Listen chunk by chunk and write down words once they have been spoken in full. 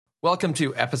Welcome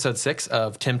to episode 6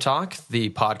 of Tim Talk, the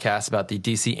podcast about the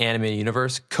DC animated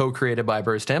universe, co-created by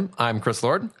Bruce Timm. I'm Chris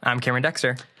Lord. I'm Cameron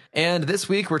Dexter. And this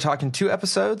week we're talking 2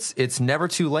 episodes. It's Never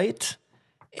Too Late,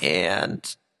 and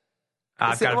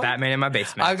I've got a Batman in my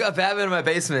basement. I've got Batman in my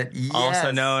basement. Yes. Also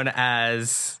known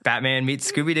as Batman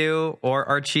Meets Scooby-Doo or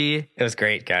Archie. It was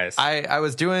great, guys. I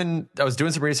was doing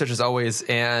some research as always,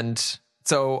 and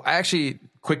so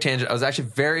quick tangent, I was actually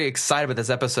very excited about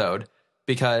this episode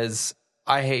because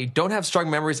I don't have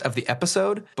strong memories of the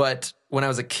episode, but when I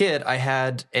was a kid, I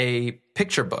had a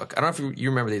picture book. I don't know if you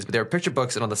remember these, but they were picture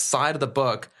books, and on the side of the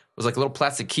book was like a little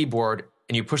plastic keyboard,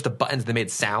 and you push the buttons that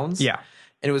made sounds. Yeah.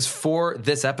 And it was for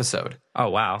this episode. Oh,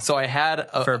 wow. So I had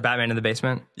for Batman in the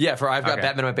Basement? Yeah, I've got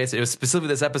Batman in my basement. It was specifically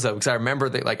this episode because I remember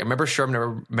I remember Sherman,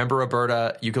 I remember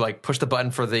Roberta. You could like push the button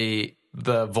for the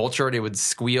vulture and it would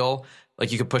squeal.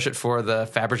 Like you could push it for the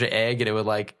Fabergé egg and it would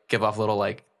like give off a little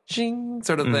like zing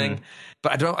sort of thing.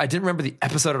 But I didn't remember the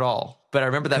episode at all. But I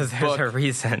remember that book. There's a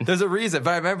reason. There's a reason.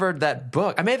 But I remember that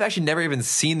book. I may have actually never even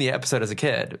seen the episode as a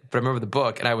kid, but I remember the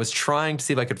book. And I was trying to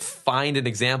see if I could find an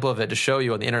example of it to show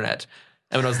you on the internet.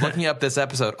 And when I was looking up this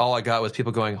episode, all I got was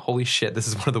people going, holy shit, this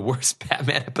is one of the worst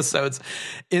Batman episodes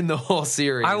in the whole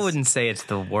series. I wouldn't say it's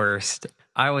the worst.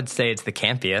 I would say it's the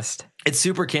campiest. It's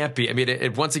super campy. I mean,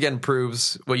 it once again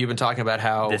proves what you've been talking about,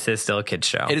 how this is still a kid's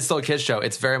show. It is still a kid's show.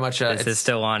 It's very much this is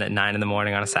still on at 9 a.m. on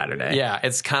a Saturday. Yeah,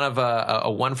 it's kind of a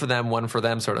one for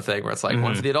them sort of thing, where it's like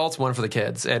one for the adults, one for the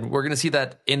kids. And we're going to see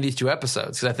that in these 2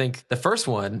 episodes. Because I think the first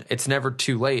one, It's Never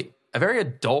Too Late, a very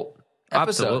adult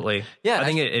episode. Absolutely. Yeah, I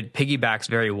think it piggybacks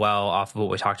very well off of what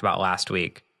we talked about last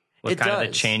week with kind of the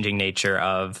changing nature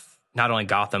of not only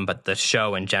Gotham, but the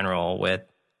show in general with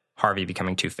Harvey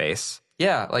becoming Two-Face.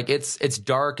 Yeah, like it's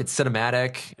dark, it's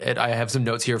cinematic. I have some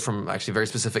notes here from actually very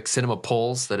specific cinema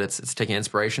polls that it's taking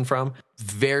inspiration from.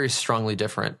 Very strongly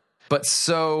different. But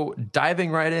so diving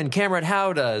right in, Cameron,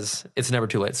 how does It's Never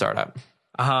Too Late start out?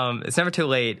 It's Never Too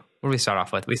Late. What do we start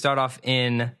off with? We start off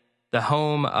in the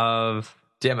home of...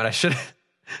 Damn it, I should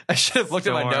have looked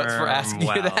at my notes for asking you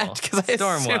that because I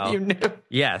assumed you knew.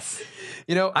 Yes.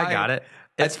 You know, I got it.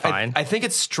 It's fine. I think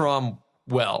it's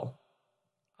Stromwell.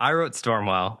 I wrote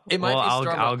Stormwell. It might be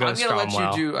Stromwell. I'll go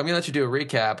Stromwell. I'm gonna let you do a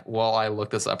recap while I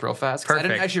look this up real fast. Perfect. I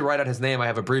didn't actually write out his name. I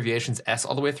have abbreviations S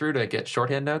all the way through to get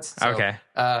shorthand notes. So, okay.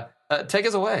 Take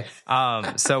us away.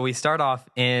 So we start off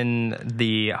in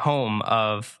the home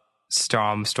of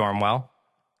Stormwell.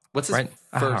 What's his first?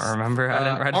 I don't remember. I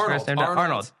didn't write his first name down.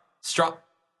 Arnold.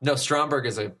 Stromberg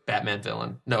is a Batman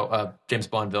villain. No, James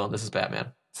Bond villain. This is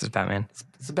Batman. This is Batman. This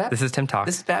is Batman. This is Tim Talk.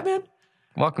 This is Batman?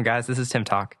 Welcome, guys. This is Tim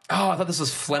Talk. Oh, I thought this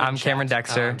was Flynn. I'm Cameron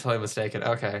Dexter. I'm totally mistaken.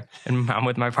 Okay. And I'm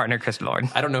with my partner, Chris Lord.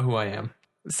 I don't know who I am.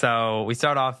 So we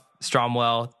start off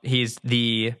Stromwell. He's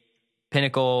the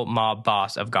pinnacle mob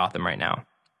boss of Gotham right now.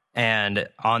 And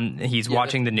he's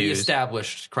watching the news. The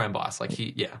established crime boss.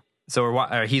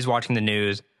 So he's watching the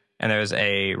news, and there's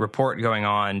a report going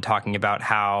on talking about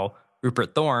how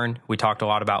Rupert Thorne, we talked a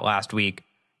lot about last week,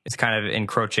 is kind of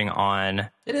encroaching on...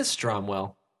 It is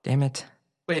Stromwell. Damn it.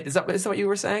 Wait, is that what you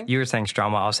were saying? You were saying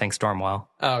Stromwell. I was saying Stormwell.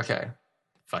 Oh, okay.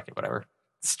 Fuck it, whatever.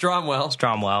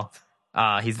 Stromwell.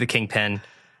 He's the kingpin.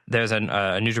 There's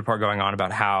a news report going on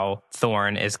about how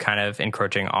Thorne is kind of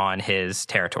encroaching on his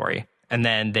territory. And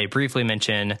then they briefly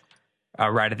mention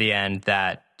right at the end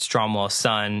that Stromwell's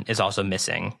son is also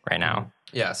missing right now.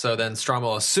 Yeah, so then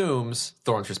Stromwell assumes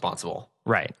Thorne's responsible.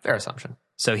 Right. Fair assumption.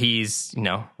 So he's,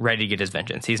 ready to get his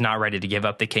vengeance. He's not ready to give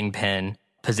up the kingpin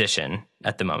position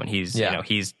at the moment. He's,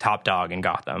 he's top dog in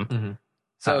Gotham. Mm-hmm.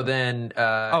 So then...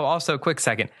 also, quick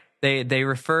second. They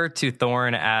refer to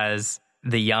Thorne as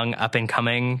the young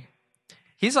up-and-coming...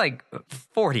 He's like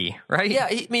 40, right? Yeah,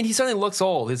 he certainly looks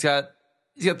old. He's got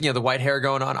the white hair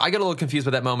going on. I got a little confused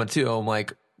with that moment, too. I'm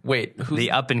like, wait, who's...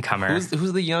 The up-and-comer.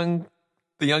 Who's the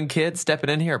young kid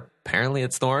stepping in here? Apparently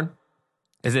it's Thorne.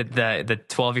 Is it the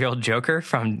 12-year-old Joker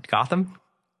from Gotham?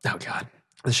 Oh, God.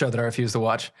 The show that I refuse to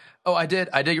watch. Oh, I did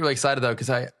get really excited, though, because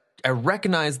I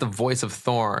recognized the voice of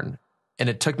Thorne, and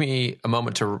it took me a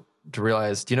moment to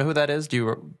realize, do you know who that is?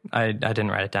 I didn't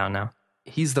write it down now.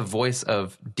 He's the voice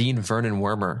of Dean Vernon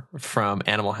Wormer from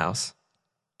Animal House.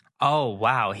 Oh,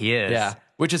 wow, he is. Yeah,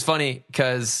 which is funny,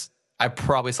 because I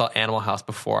probably saw Animal House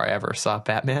before I ever saw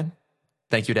Batman.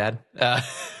 Thank you, Dad,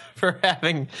 for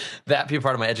having that be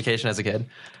part of my education as a kid.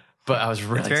 But I was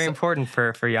really... It's very important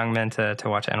for young men to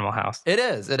watch Animal House. It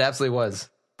is. It absolutely was.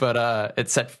 But it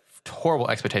set horrible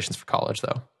expectations for college,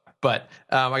 though. But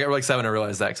I got really excited when I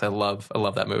realized that because I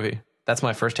love that movie. That's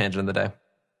my first tangent of the day.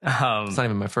 It's not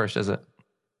even my first, is it?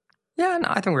 Yeah, no,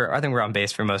 I think we're on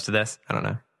base for most of this. I don't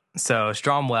know. So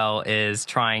Stromwell is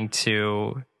trying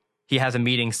to... he has a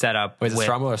meeting set up Wait, is it with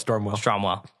Stromwell or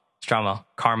Stormwell?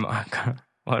 Cromwell.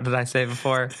 What did I say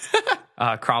before?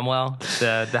 Cromwell,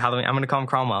 the Halloween. I'm going to call him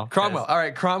Cromwell. Cromwell. All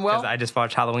right, Cromwell. I just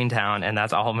watched Halloween Town, and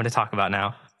that's all I'm going to talk about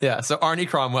now. Yeah, so Arnie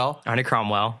Cromwell. Arnie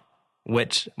Cromwell,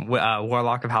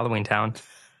 warlock of Halloween Town.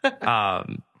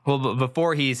 Well,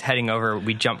 before he's heading over,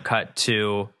 we jump cut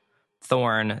to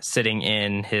Thorne sitting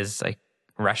in his like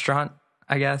restaurant,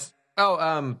 I guess. Oh,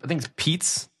 I think it's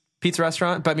Pete's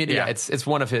restaurant. But I mean, yeah, it's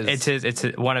one of his. It's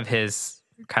one of his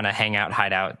kind of hangout,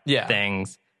 hideout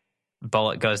things.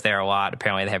 Bullet goes there a lot.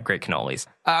 Apparently, they have great cannolis.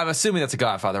 I'm assuming that's a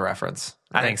Godfather reference.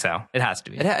 Right? I think so. It has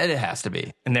to be. It has to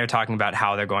be. And they're talking about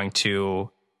how they're going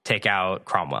to take out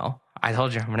Cromwell. I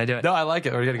told you I'm going to do it. No, I like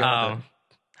it. We're going to go with it.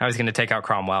 I was going to take out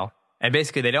Cromwell. And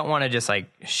basically, they don't want to just like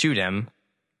shoot him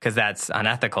because that's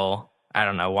unethical. I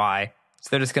don't know why. So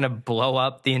they're just going to blow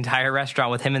up the entire restaurant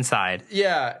with him inside.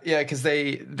 Yeah, because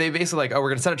they basically like, we're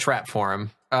going to set a trap for him.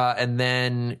 And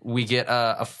then we get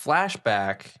a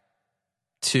flashback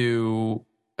to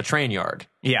a train yard.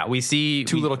 Yeah, we see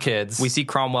two little kids. We see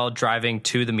Cromwell driving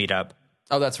to the meetup.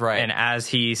 Oh, that's right. And as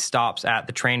he stops at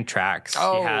the train tracks, he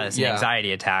has an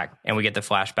anxiety attack, and we get the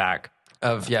flashback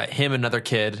of him and another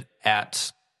kid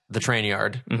at the train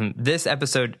yard. Mm-hmm. This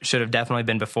episode should have definitely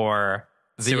been before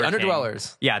the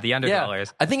Underdwellers. Yeah, the Underdwellers.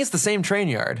 Yeah, I think it's the same train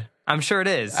yard. I'm sure it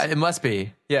is. It must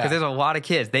be. Yeah. Because there's a lot of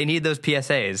kids. They need those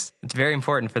PSAs. It's very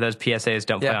important for those PSAs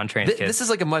don't play on trains, kids. This is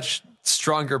like a much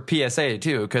stronger PSA,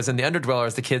 too, because in the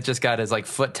Underdwellers, the kid just got his like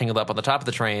foot tangled up on the top of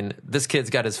the train. This kid's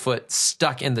got his foot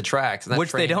stuck in the tracks. And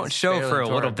which they don't show for a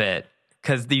little bit,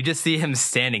 because you just see him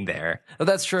standing there. Oh,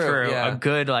 that's true. For a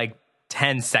good,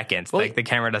 10 seconds. Well, the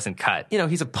camera doesn't cut.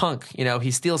 He's a punk.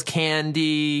 He steals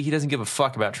candy. He doesn't give a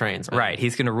fuck about trains, man. Right.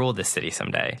 He's going to rule this city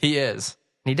someday. He is.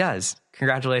 He does.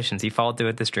 Congratulations. He followed through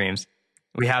with his dreams.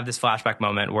 We have this flashback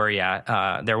moment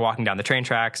where, they're walking down the train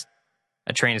tracks.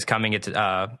 A train is coming.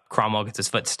 Cromwell gets his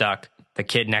foot stuck. The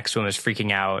kid next to him is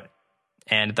freaking out.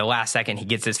 And at the last second, he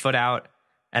gets his foot out.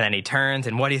 And then he turns.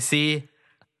 And what do you see?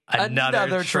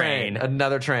 Another train.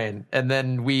 Another train. And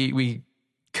then we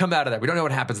come out of that. We don't know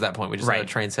what happens at that point. We just have a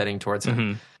train heading towards him.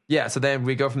 Mm-hmm. Yeah, so then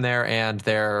we go from there, and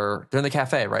they're in the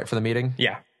cafe, right, for the meeting?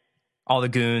 Yeah. All the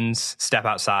goons step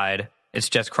outside. It's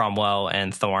just Cromwell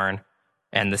and Thorne.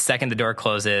 And the second the door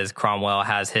closes, Cromwell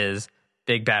has his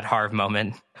big bad Harv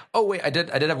moment. Oh, wait, I did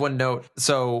have one note.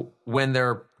 So when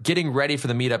they're getting ready for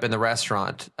the meetup in the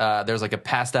restaurant, there's like a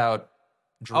passed out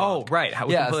drunk. Oh, right.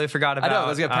 We completely forgot about. I know,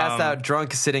 there's a passed out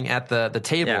drunk sitting at the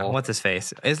table. Yeah, what's his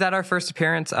face? Is that our first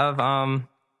appearance of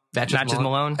Matches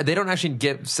Malone? They don't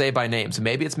actually say by name, so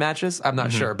maybe it's Matches. I'm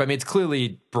not sure, but I mean it's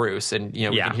clearly Bruce, and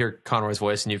we can hear Conroy's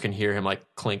voice, and you can hear him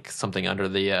like clink something under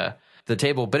the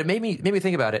table. But it made me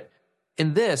think about it.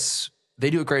 In this, they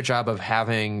do a great job of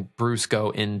having Bruce go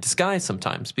in disguise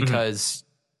sometimes because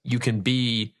you can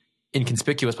be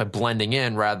inconspicuous by blending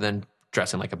in rather than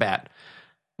dressing like a bat.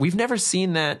 We've never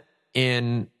seen that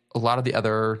in a lot of the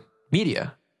other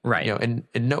media. Right. And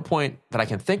at no point that I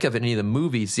can think of in any of the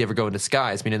movies does he ever go in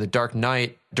disguise. I mean, in The Dark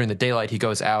Knight, during the daylight, he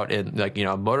goes out in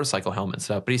a motorcycle helmet and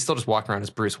stuff, but he's still just walking around as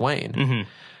Bruce Wayne. Mm-hmm.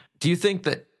 Do you think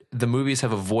that the movies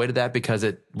have avoided that because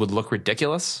it would look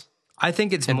ridiculous? I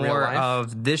think it's more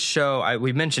of this show.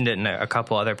 We mentioned it in a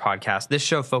couple other podcasts. This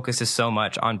show focuses so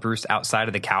much on Bruce outside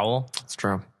of the cowl. That's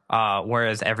true.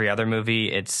 Whereas every other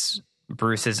movie,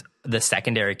 Bruce is the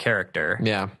secondary character.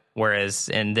 Yeah. Whereas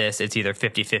in this, it's either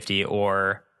 50-50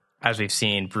 or, as we've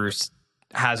seen, Bruce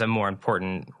has a more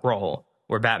important role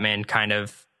where Batman kind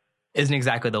of isn't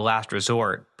exactly the last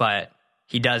resort, but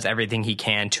he does everything he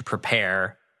can to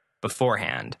prepare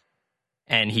beforehand.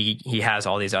 And he has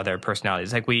all these other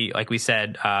personalities. Like we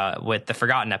said with the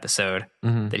Forgotten episode,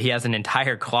 that he has an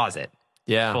entire closet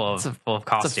full of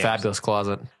costumes. It's a fabulous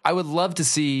closet. I would love to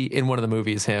see in one of the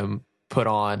movies him put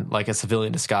on like a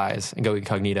civilian disguise and go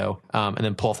incognito and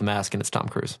then pull off the mask and it's Tom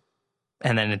Cruise.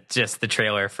 And then it's just the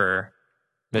trailer for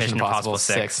Mission Impossible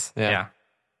 6. Yeah.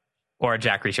 Or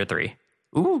Jack Reacher 3.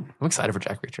 Ooh, I'm excited for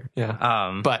Jack Reacher.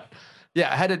 Yeah. But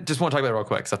yeah, I had to just want to talk about it real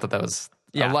quick because I thought that was...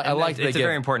 Yeah, I like it's a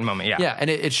very important moment. Yeah, yeah, and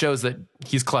it shows that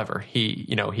he's clever. He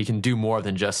can do more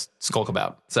than just skulk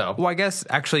about. So, well, I guess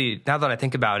actually, now that I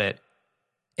think about it,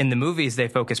 in the movies they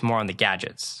focus more on the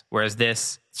gadgets, whereas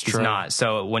this is not.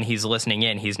 So when he's listening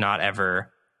in, he's not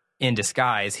ever in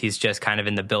disguise. He's just kind of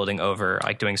in the building over,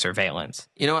 like doing surveillance.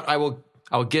 You know what? I will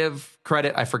give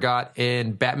credit. I forgot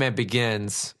in Batman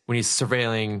Begins when he's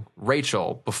surveilling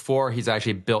Rachel before he's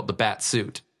actually built the bat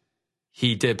suit.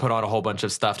 He did put on a whole bunch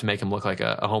of stuff to make him look like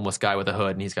a homeless guy with a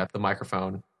hood, and he's got the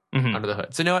microphone under the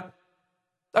hood. So you know what?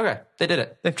 Okay, they did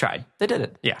it. They've tried. They did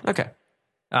it. Yeah. Okay.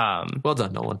 Well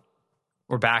done, Nolan.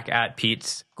 we're back at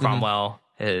Pete's. Cromwell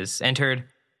is entered.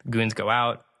 Goons go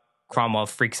out. Cromwell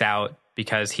freaks out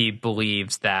because he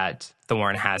believes that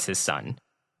Thorne has his son.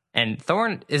 And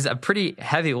Thorne is a pretty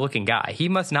heavy-looking guy. He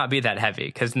must not be that heavy,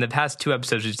 because in the past 2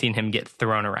 episodes, we've seen him get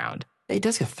thrown around. He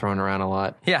does get thrown around a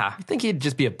lot. Yeah. I think he'd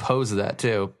just be opposed to that,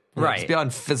 too. Right. It's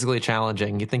beyond physically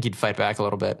challenging. You'd think he'd fight back a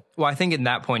little bit. Well, I think at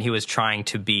that point, he was trying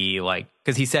to be like,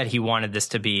 because he said he wanted this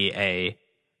to be a...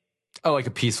 Oh, like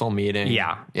a peaceful meeting.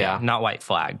 Yeah. Not white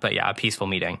flag, but yeah, a peaceful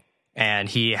meeting. And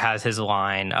he has his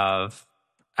line of,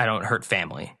 I don't hurt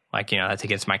family. Like, that's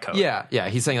against my code. Yeah.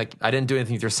 He's saying, like, I didn't do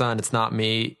anything with your son. It's not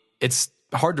me. It's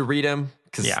hard to read him.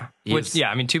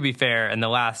 To be fair, in the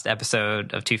last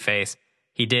episode of Two-Face,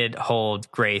 he did hold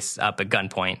Grace up at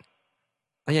gunpoint.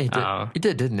 Oh, yeah, he did. He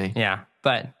did, didn't he? Yeah.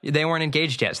 But they weren't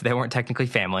engaged yet, so they weren't technically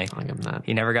family. I'll give him that.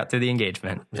 He never got through the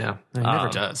engagement. Yeah. He never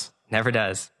does. Never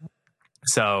does.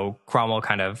 So Cromwell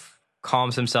kind of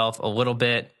calms himself a little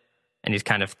bit, and he's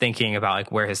kind of thinking about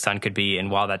like where his son could be. And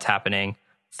while that's happening,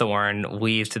 Thorne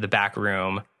leaves to the back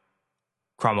room.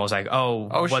 Cromwell's like, "Oh,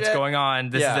 what's shit. going on?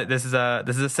 This is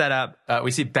a setup." We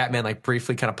see Batman like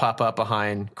briefly kind of pop up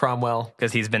behind Cromwell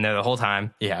because he's been there the whole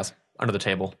time. He has under the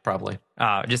table, probably.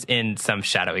 Just in some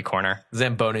shadowy corner,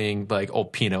 zamboning like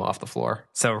old Pino off the floor.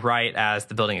 So right as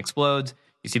the building explodes,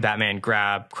 you see Batman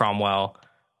grab Cromwell,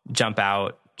 jump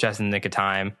out just in the nick of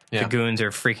time. Yeah. The goons are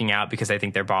freaking out because they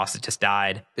think their boss has just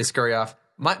died. They scurry off.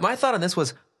 My thought on this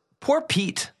was, poor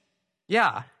Pete.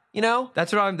 Yeah.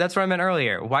 That's what I meant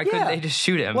earlier. Why couldn't they just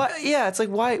shoot him? Yeah, it's like,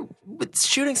 why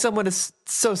shooting someone is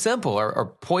so simple,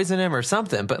 or poison him or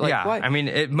something. But like, why? I mean,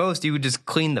 at most you would just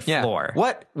clean the floor.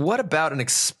 What about an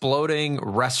exploding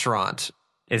restaurant?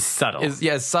 Is subtle.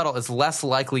 Is subtle. Is less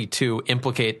likely to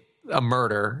implicate a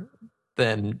murder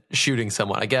than shooting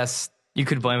someone. I guess you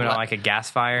could blame it on like a gas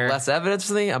fire. Less evidence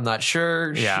for me. I'm not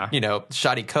sure. Yeah.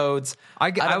 Shoddy codes. I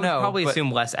would probably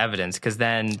assume less evidence, because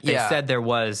then they said there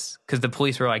was, because the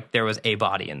police were like, there was a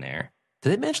body in there. Did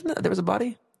they mention that there was a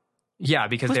body? Yeah,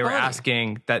 because they were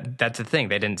asking that. That's the thing.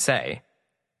 They didn't say.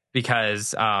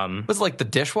 Because was it like the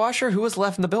dishwasher? Who was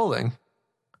left in the building?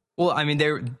 Well, I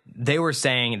mean, they were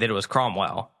saying that it was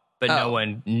Cromwell, but no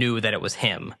one knew that it was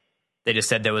him. They just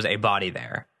said there was a body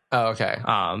there. Oh, okay.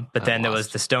 But then there was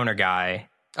the stoner guy.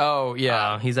 Oh,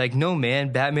 yeah. He's like, no,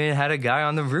 man, Batman had a guy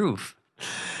on the roof.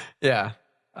 Yeah.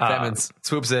 Batman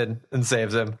swoops in and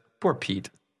saves him. Poor Pete.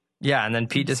 Yeah, and then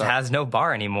Pete just has no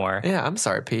bar anymore. Yeah, I'm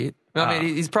sorry, Pete. I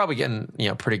mean, he's probably getting,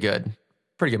 pretty good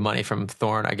money from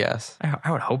Thorne, I guess. I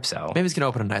would hope so. Maybe he's going to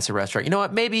open a nicer restaurant. You know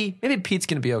what? Maybe Pete's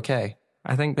going to be okay.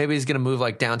 I think maybe he's going to move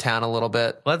like downtown a little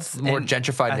bit. More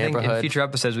gentrified neighborhood. I think in future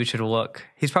episodes we should look.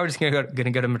 He's probably just going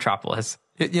to go to Metropolis.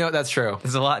 That's true.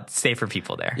 There's a lot safer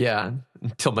people there. Yeah,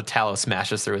 until Metallo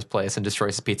smashes through his place and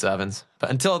destroys his pizza ovens.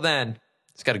 But until then,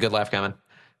 he's got a good life coming.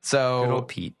 So good old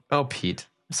Pete. Oh, Pete.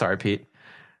 Sorry, Pete.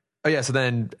 Oh yeah. So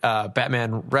then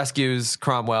Batman rescues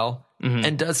Cromwell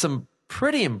and does some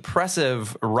pretty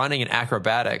impressive running and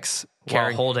acrobatics.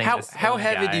 While holding how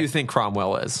heavy do you think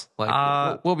Cromwell is? Like,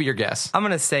 what will be your guess? I'm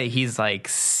gonna say he's like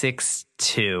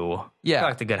 6'2". Yeah,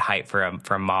 like a good height for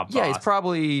a mob boss. Yeah, he's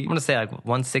probably. I'm gonna say like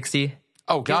 160.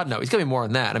 Oh God, no, he's gonna be more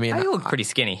than that. I mean, he looks pretty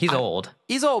skinny. He's old.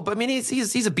 He's old, but I mean,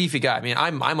 he's a beefy guy. I mean,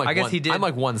 I'm like I'm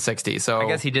like 160. So I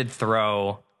guess he did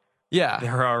throw. Yeah,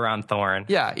 throw around Thorne.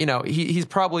 Yeah, he's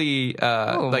probably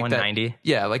like 190. That,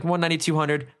 yeah, like 190,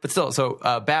 200. But still, so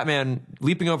Batman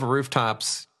leaping over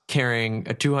rooftops, carrying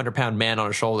a 200-pound man on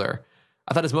his shoulder.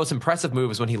 I thought his most impressive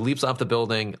move is when he leaps off the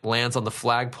building, lands on the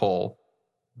flagpole,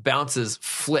 bounces,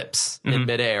 flips in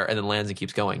midair, and then lands and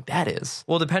keeps going. That is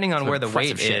depending on where the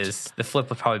weight is, the flip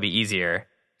would probably be easier.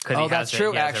 That's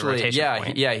true. Actually,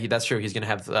 that's true. He's going to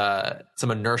have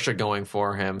some inertia going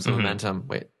for him, some momentum.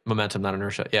 Wait, momentum, not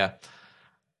inertia. Yeah.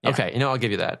 Okay, I'll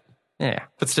give you that. Yeah.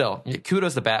 But still,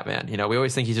 kudos to Batman. We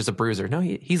always think he's just a bruiser. No,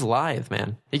 he's lithe,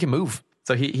 man. He can move.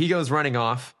 So he goes running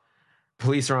off.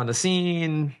 Police are on the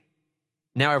scene.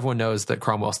 Now everyone knows that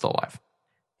Cromwell's still alive.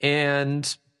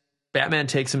 And Batman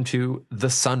takes him to the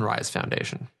Sunrise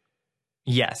Foundation.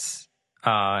 Yes.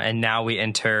 And now we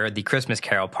enter the Christmas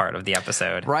Carol part of the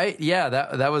episode. Right? Yeah,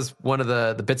 that was one of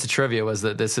the bits of trivia, was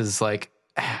that this is like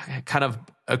kind of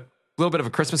a little bit of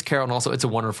a Christmas Carol, and also It's a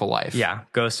Wonderful Life. Yeah,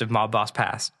 Ghost of Mob Boss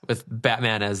Past. With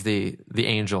Batman as the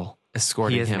angel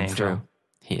escorting him through.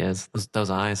 He is.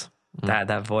 Those eyes.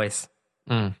 That voice.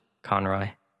 Conroy.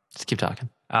 Just keep talking.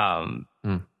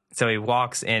 So he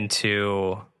walks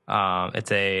into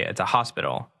it's a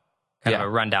hospital, kind of a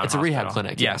rundown. It's hospital. A rehab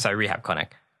clinic. Yeah, sorry, rehab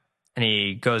clinic. And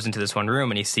he goes into this one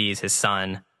room and he sees his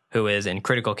son, who is in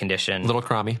critical condition. Little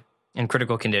Crommy. In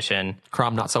critical condition.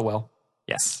 Crom not so well.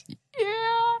 Yes.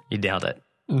 Yeah. You nailed it.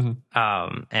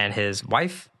 and his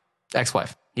wife.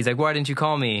 Ex-wife. He's like, why didn't you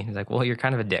call me? He's like, well, you're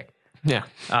kind of a dick. Yeah.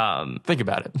 Think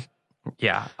about it.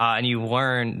 Yeah. And you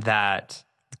learn that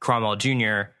Cromwell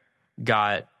Jr.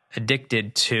 got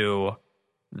addicted to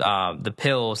the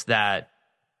pills that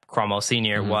Cromwell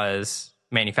Sr. was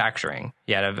manufacturing.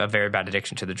 He had a very bad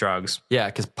addiction to the drugs. Yeah,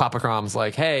 because Papa Crom's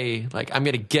like, hey, like, I'm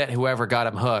going to get whoever got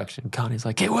him hooked. And Connie's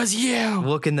like, it was you.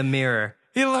 Look in the mirror.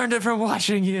 He learned it from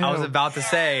watching you. I was about to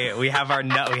say, we have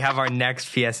our next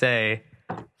PSA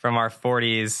from our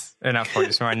 40s, or not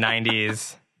 40s, from our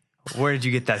 90s. Where did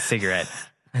you get that cigarette?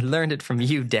 I learned it from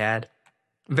you, Dad.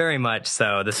 Very much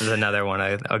so. This is another one,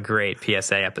 a great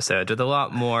PSA episode with a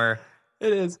lot more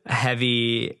It is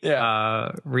heavy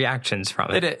reactions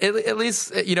from it. At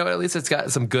least it's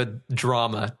got some good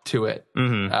drama to it,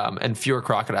 and fewer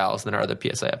crocodiles than our other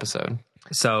PSA episode.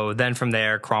 So then from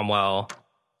there, Cromwell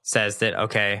says that,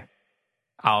 okay,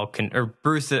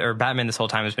 Bruce or Batman this whole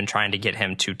time has been trying to get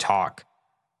him to talk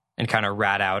and kind of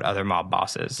rat out other mob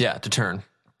bosses. Yeah, to turn.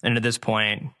 And at this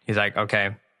point, he's like,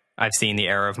 okay, I've seen the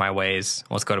error of my ways.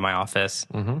 Let's go to my office.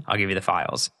 I'll give you the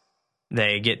files.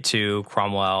 They get to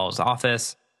Cromwell's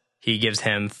office. He gives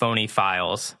him phony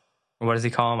files. Or what does he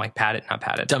call them? Like not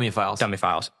padded. Dummy files. Dummy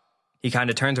files. He kind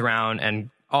of turns around and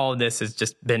all of this has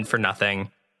just been for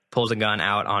nothing. Pulls a gun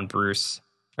out on Bruce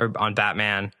or on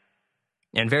Batman.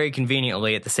 And very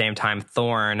conveniently at the same time,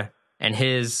 Thorne and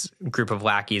his group of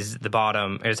lackeys at the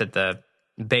bottom is at the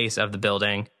base of the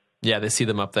building. Yeah, they see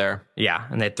them up there. Yeah,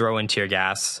 and they throw in tear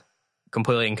gas,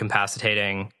 completely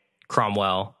incapacitating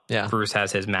Cromwell. Yeah. Bruce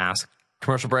has his mask.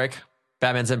 Commercial break.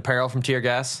 Batman's in peril from tear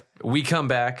gas. We come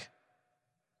back.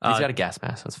 He's got a gas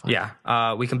mask. That's fine.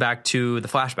 Yeah. We come back to the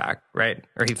flashback, right?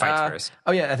 Or he fights first.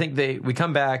 Oh, yeah. I think we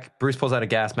come back. Bruce pulls out a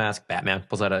gas mask. Batman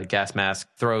pulls out a gas mask,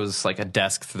 throws like a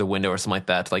desk through the window or something like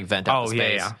that to like vent out the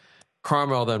space. Yeah.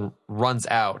 Cromwell then runs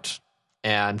out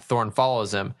and Thorne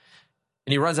follows him.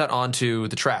 And he runs out onto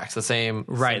the tracks, the same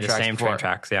train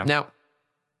tracks, yeah. Now,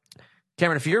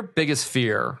 Cameron, if your biggest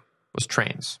fear was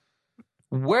trains,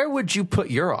 where would you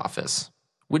put your office?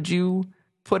 Would you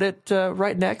put it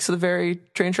right next to the very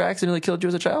train tracks that nearly killed you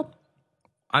as a child?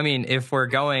 I mean, if we're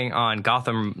going on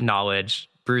Gotham knowledge,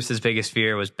 Bruce's biggest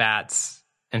fear was bats,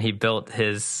 and he built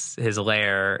his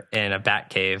lair in a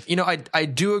bat cave. You know, I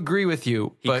do agree with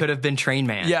you. He could have been Train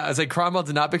Man. Yeah, I was like, Cromwell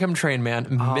did not become Train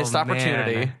Man. Missed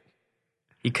opportunity. Man.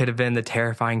 He could have been the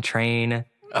terrifying train.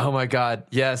 Oh my God.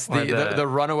 Yes. The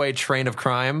runaway train of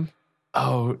crime.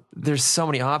 Oh, there's so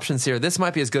many options here. This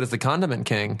might be as good as the Condiment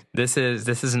King. This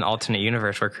is an alternate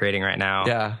universe we're creating right now.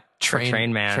 Yeah.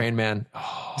 Train Man. Train Man.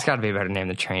 Oh. It's got to be a better name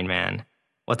than Train Man.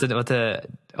 What's the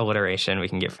alliteration we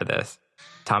can get for this?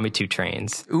 Tommy Two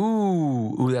Trains.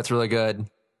 Ooh, that's really good.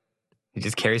 He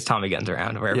just carries Tommy guns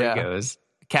around wherever he goes.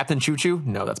 Captain Choo Choo?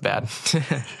 No, that's bad.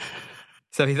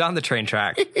 So he's on the train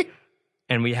track.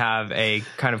 And we have a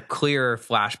kind of clear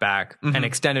flashback, an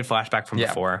extended flashback from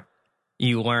before. Do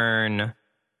you learn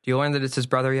that it's his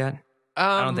brother yet?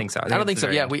 I don't think so. I don't think so.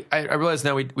 Yeah, I realized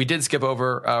now we did skip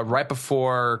over right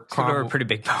before a pretty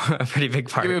big part.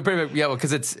 Yeah, well,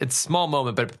 because it's a small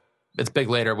moment, but it's big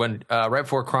later. When right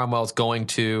before Cromwell's going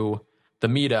to the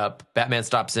meetup, Batman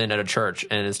stops in at a church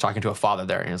and is talking to a father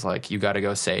there, and he's like, "You got to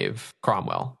go save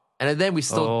Cromwell." And then we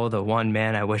still... Oh, the one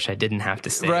man I wish I didn't have to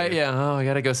save. Right, yeah. Oh, I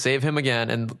got to go save him again.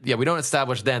 And yeah, we don't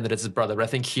establish then that it's his brother, but I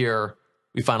think here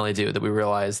we finally do, that we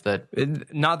realize that...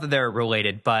 Not that they're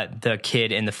related, but the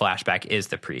kid in the flashback is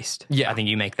the priest. Yeah. I think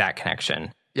you make that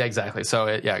connection. Yeah, exactly. So,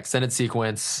 extended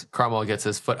sequence. Cromwell gets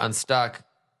his foot unstuck,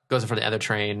 goes in for the other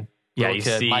train. Yeah, you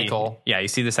see... Michael. Yeah, you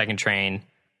see the second train.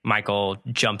 Michael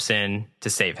jumps in to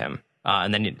save him.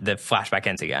 And then the flashback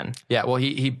ends again. Yeah, well,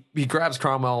 he grabs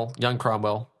Cromwell, young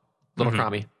Cromwell, little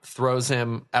Crommy, throws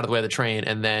him out of the way of the train,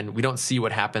 and then we don't see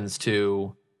what happens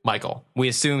to Michael. We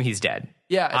assume he's dead.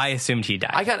 Yeah, I assumed he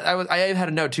died. I had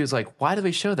a note too. It's like, why do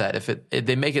they show that? If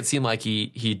they make it seem like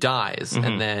he dies,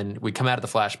 and then we come out of the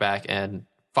flashback, and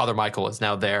Father Michael is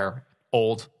now there,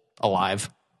 old, alive,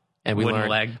 and we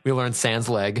learn Sans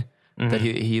leg, that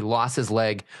he lost his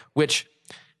leg, which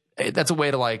that's a way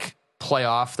to like play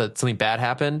off that something bad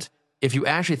happened. If you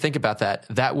actually think about that,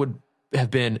 that would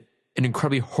have been an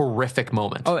incredibly horrific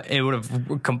moment. Oh, it would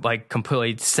have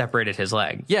completely separated his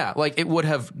leg. Yeah, like it would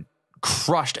have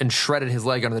crushed and shredded his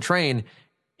leg under the train.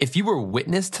 If you were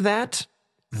witness to that,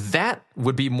 that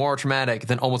would be more traumatic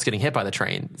than almost getting hit by the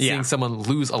train. Seeing someone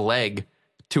lose a leg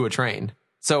to a train.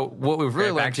 So what we've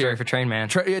really learned here for Train Man.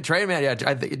 Train Man, yeah,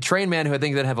 Train Man, who I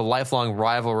think that have a lifelong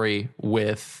rivalry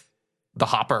with the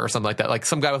Hopper or something like that, like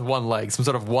some guy with one leg, some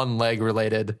sort of one leg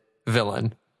related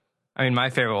villain. I mean, my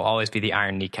favorite will always be the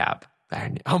Iron Kneecap.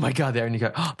 Oh my God, the Iron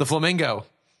Kneecap. The Flamingo.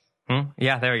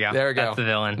 Yeah, there we go. There we go. That's the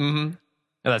villain. Mm-hmm.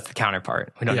 No, that's the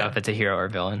counterpart. We don't know if it's a hero or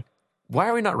villain. Why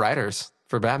are we not writers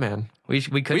for Batman? We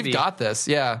could We've be. got this.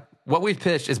 Yeah. What we've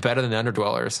pitched is better than the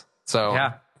Underdwellers.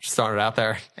 So just throwing it out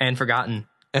there. And Forgotten.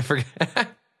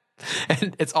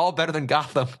 And it's all better than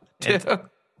Gotham, too.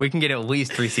 We can get at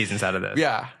least 3 seasons out of this.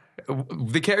 Yeah.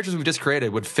 The characters we've just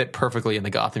created would fit perfectly in the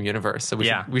Gotham universe. So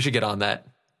we should get on that.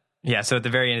 Yeah, so at the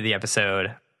very end of the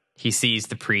episode, he sees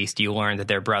the priest. You learn that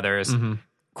they're brothers. Mm-hmm.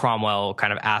 Cromwell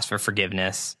kind of asks for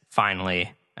forgiveness,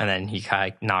 finally. And then he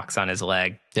kind of knocks on his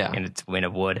leg. Yeah. And it's wind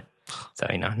of wood. So,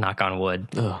 knock on wood.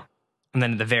 Ugh. And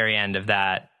then at the very end of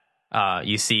that,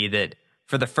 you see that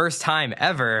for the first time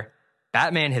ever,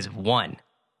 Batman has won.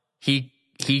 He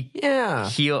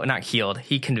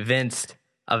convinced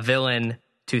a villain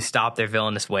to stop their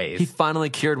villainous ways. He finally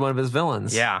cured one of his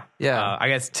villains. Yeah. Yeah. I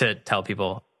guess to tell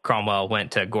people, Cromwell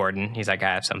went to Gordon. He's like,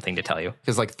 I have something to tell you.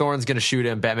 Because like Thorne's going to shoot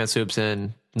him. Batman swoops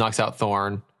in, knocks out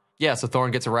Thorne. Yeah, so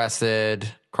Thorne gets arrested.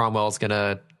 Cromwell's going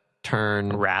to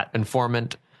turn Rat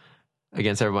informant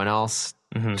against everyone else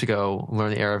to go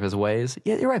learn the error of his ways.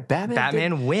 Yeah, you're right.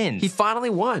 Batman wins. He finally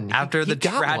won. After he the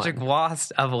got tragic one.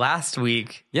 loss of last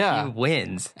week, he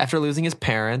wins. After losing his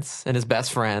parents and his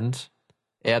best friend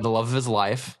and the love of his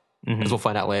life, as we'll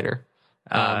find out later.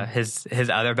 His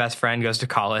other best friend goes to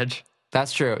college.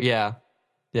 That's true. Yeah.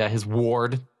 Yeah, his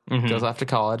ward goes off to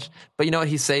college. But you know what?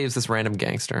 He saves this random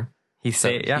gangster. He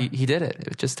did it.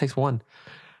 It just takes one.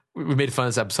 We made fun of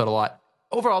this episode a lot.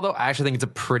 Overall, though, I actually think it's a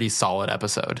pretty solid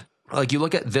episode. Like, you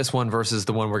look at this one versus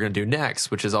the one we're going to do next,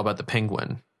 which is all about the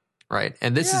Penguin, right?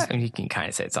 And this is... You can kind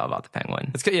of say it's all about the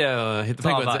Penguin. It's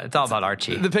all about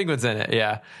Archie. The Penguin's in it,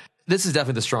 yeah. This is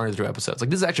definitely the stronger of the 2 episodes. Like,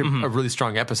 this is actually a really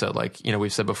strong episode. Like,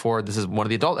 we've said before, this is one of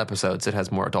the adult episodes. It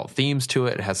has more adult themes to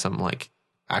it. It has some, like,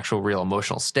 actual real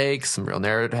emotional stakes, some real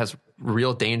narrative. It has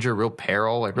real danger, real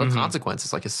peril, like real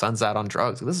consequences. Like, his son's out on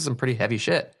drugs. Like, this is some pretty heavy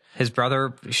shit. His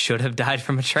brother should have died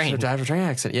from a train. Should have died from a train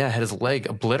accident. Yeah, had his leg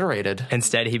obliterated.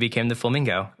 Instead, he became the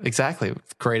Flamingo. Exactly.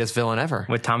 Greatest villain ever.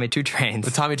 With Tommy Two Trains.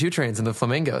 With Tommy Two Trains and the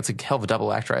Flamingo. It's a hell of a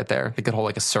double act right there. They could hold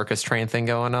like a circus train thing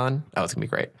going on. Oh, it's going to be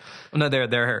great. No,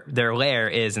 their lair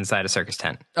is inside a circus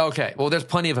tent. Okay. Well, there's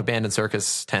plenty of abandoned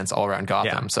circus tents all around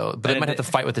Gotham. Yeah. But they might have to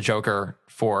fight with the Joker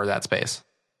for that space.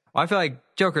 Well, I feel like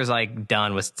Joker's like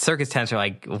done with circus tents are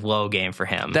like low game for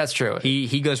him. That's true.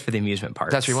 He goes for the amusement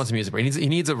park. That's true. He wants amusement park. He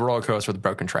needs a roller coaster with a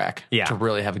broken track to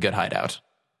really have a good hideout.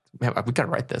 Man, we got to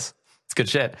write this. It's good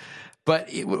shit. But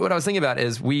what I was thinking about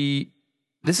is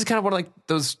this is kind of one of like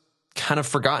those kind of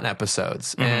forgotten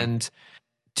episodes. And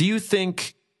do you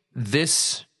think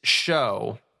this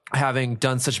show, having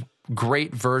done such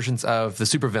great versions of the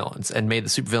supervillains and made the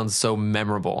supervillains so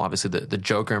memorable, obviously the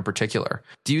Joker in particular,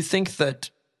 do you think that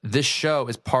this show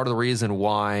is part of the reason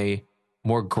why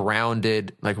more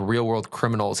grounded, like real world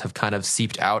criminals have kind of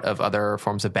seeped out of other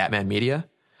forms of Batman media?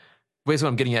 Basically, what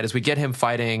I'm getting at is we get him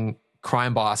fighting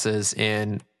crime bosses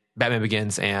in Batman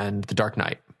Begins and The Dark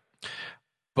Knight.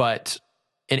 But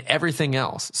in everything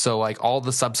else, so like all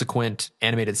the subsequent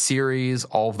animated series,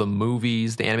 all of the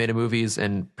movies, the animated movies,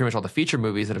 and pretty much all the feature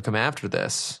movies that have come after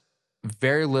this,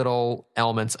 very little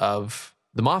elements of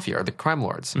the mafia or the crime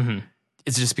lords.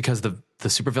 It's just because the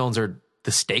supervillains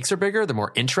the stakes are bigger, they're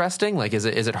more interesting. Like, is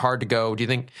it hard to go? Do you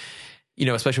think,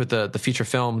 especially with the feature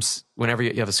films, whenever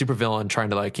you have a supervillain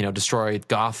trying to like, destroy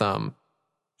Gotham,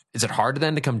 is it hard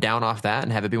then to come down off that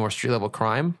and have it be more street level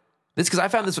crime? This because I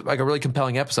found this like a really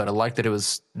compelling episode. I like that it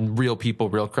was real people,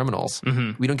 real criminals.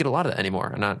 We don't get a lot of that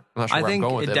anymore. I'm not sure where I'm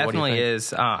going with it. I think it definitely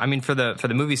is. I mean, for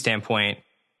the movie standpoint,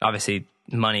 obviously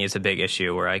money is a big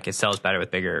issue where like it sells better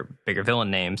with bigger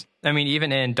villain names. I mean,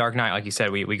 even in Dark Knight, like you said,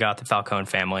 we got the Falcone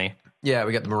family. Yeah,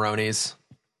 we got the Maronis.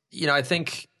 I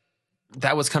think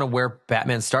that was kind of where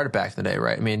Batman started back in the day,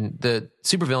 right? I mean, the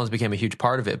supervillains became a huge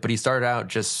part of it, but he started out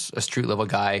just a street level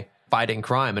guy fighting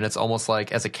crime, and it's almost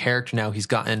like as a character now he's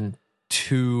gotten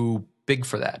too big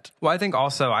for that. Well, I think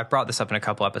also I brought this up in a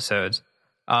couple episodes.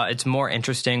 It's more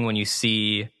interesting when you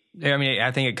see. I mean,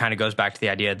 I think it kind of goes back to the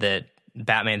idea that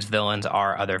Batman's villains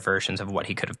are other versions of what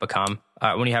he could have become.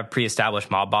 When you have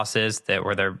pre-established mob bosses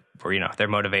where their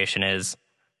motivation is,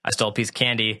 I stole a piece of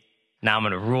candy, now I'm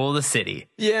going to rule the city.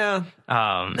 Yeah.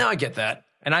 No, I get that.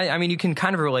 And I mean, you can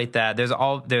kind of relate that.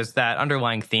 There's that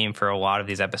underlying theme for a lot of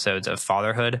these episodes of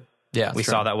fatherhood. Yeah, we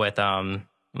saw that with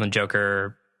when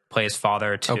Joker plays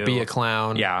father to be a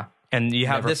clown. Yeah, and you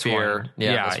have this one.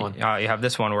 Yeah, this one. You have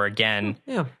this one where again,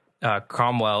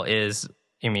 Cromwell is.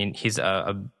 I mean, he's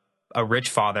a rich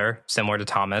father, similar to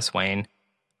Thomas Wayne,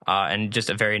 and just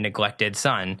a very neglected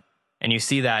son. And you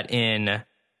see that in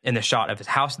in the shot of his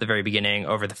house at the very beginning,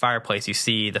 over the fireplace, you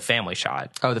see the family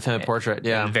shot. Oh, the family portrait.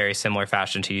 Yeah. In a very similar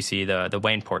fashion to you see the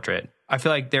Wayne portrait. I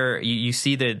feel like you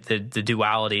see the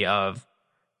duality of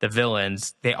the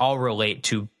villains. They all relate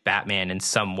to Batman in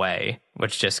some way,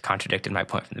 which just contradicted my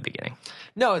point from the beginning.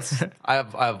 No, it's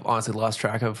I've honestly lost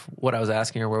track of what I was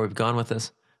asking or where we've gone with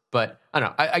this. But I don't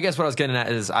know. I guess what I was getting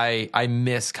at is I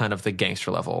miss kind of the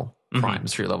gangster level crime,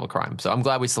 street level crime. So I'm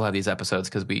glad we still have these episodes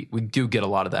because we do get a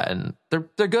lot of that, and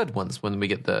they're good ones when we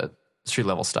get the street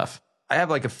level stuff. I have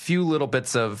like a few little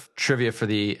bits of trivia for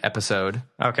the episode.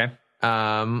 Okay.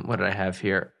 What did I have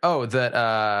here? Oh,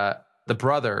 that the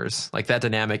brothers, like that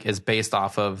dynamic is based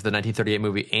off of the 1938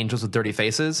 movie Angels with Dirty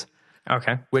Faces.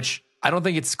 Okay. Which I don't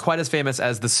think it's quite as famous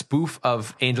as the spoof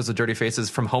of Angels with Dirty Faces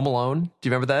from Home Alone. Do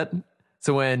you remember that?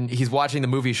 So when he's watching the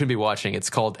movie he shouldn't be watching, it's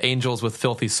called Angels with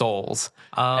Filthy Souls.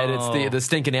 Oh. And it's the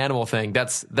stinking animal thing.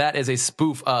 That is a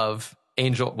spoof of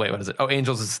Angels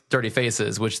with Dirty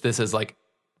Faces, which this is like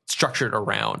structured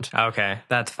around. Okay,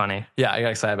 that's funny. Yeah, I got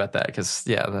excited about that because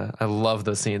I love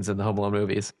those scenes in the Home Alone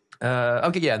movies.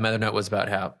 Okay, yeah, my other note was about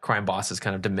how crime bosses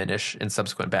kind of diminish in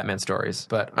subsequent Batman stories.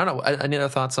 But I don't know, any other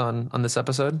thoughts on this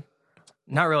episode?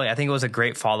 Not really. I think it was a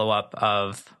great follow-up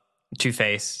of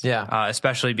Two-Face. Yeah.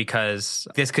 Especially because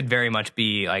this could very much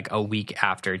be like a week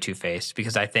after Two-Face,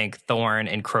 because I think Thorne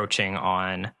encroaching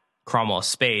on Cromwell's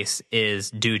space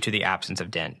is due to the absence of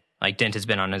Dent. Like, Dent has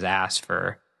been on his ass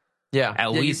for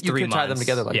at least 3 months. Tie them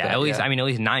together like that. At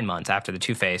least 9 months after the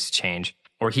Two-Face change,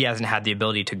 where he hasn't had the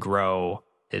ability to grow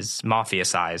his mafia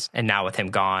size. And now with him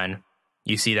gone,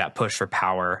 you see that push for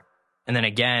power. And then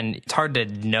again, it's hard to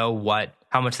know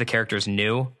how much the characters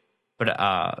knew, but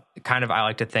kind of I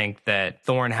like to think that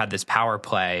Thorne had this power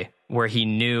play where he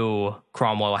knew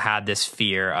Cromwell had this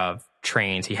fear of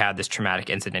trains. He had this traumatic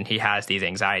incident. He has these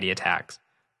anxiety attacks.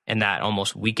 And that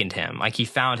almost weakened him. Like, he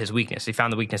found his weakness. He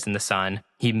found the weakness in the sun.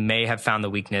 He may have found the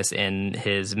weakness in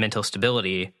his mental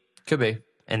stability. Could be.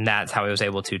 And that's how he was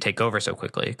able to take over so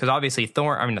quickly. Because obviously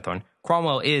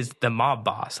Cromwell is the mob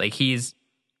boss. Like, he's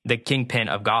the kingpin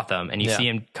of Gotham. And you see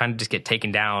him kind of just get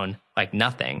taken down like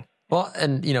nothing. Well,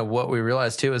 and what we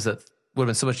realized too is that it would have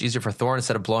been so much easier for Thorne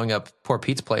instead of blowing up poor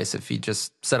Pete's place if he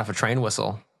just set off a train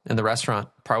whistle in the restaurant.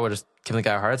 Probably would have just given the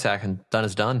guy a heart attack and done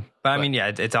is done. But I mean,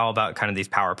 it's all about kind of these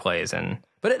power plays.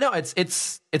 But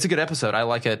it's a good episode. I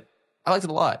like it. I liked it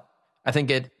a lot. I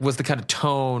think it was the kind of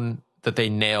tone that they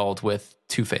nailed with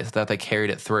Two-Face, that they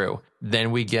carried it through.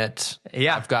 Then we get,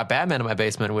 I've got Batman in my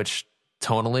basement, which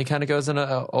tonally kind of goes in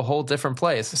a whole different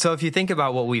place. So if you think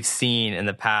about what we've seen in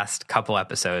the past couple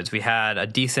episodes, we had a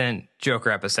decent Joker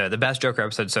episode, the best Joker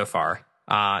episode so far.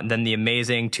 Then the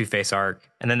amazing Two-Face arc.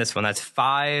 And then this one, that's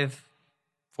four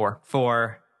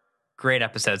great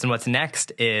episodes. And what's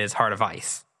next is Heart of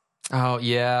Ice. Oh,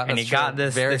 yeah. And he got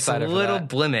this little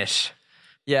blemish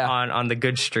on the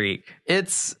good streak.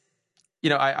 It's,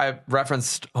 I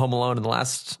referenced Home Alone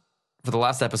for the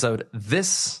last episode.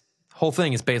 This whole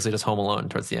thing is basically just Home Alone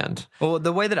towards the end. Well,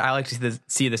 the way that I like to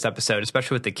see this episode,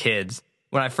 especially with the kids,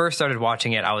 when I first started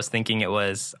watching it, I was thinking it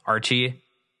was Archie,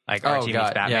 like Archie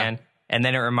meets Batman. Yeah. And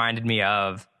then it reminded me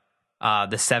of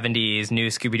the 70s new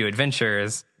Scooby-Doo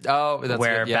Adventures. Oh, that's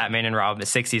where good, yeah. Batman and Robin, the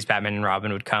 60s Batman and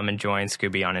Robin would come and join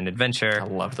Scooby on an adventure. I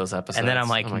love those episodes. And then I'm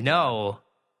like,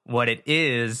 what it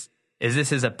is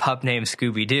this is a pup named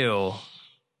Scooby-Doo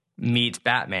meets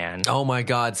Batman. Oh my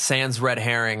God, sans red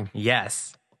herring.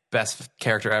 Yes. Best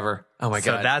character ever. Oh my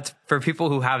God. So that's, for people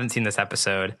who haven't seen this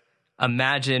episode,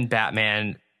 imagine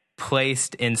Batman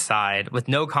placed inside, with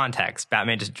no context,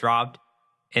 Batman just dropped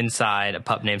inside a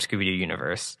pup named Scooby-Doo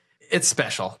universe. It's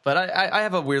special, but I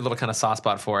have a weird little kind of soft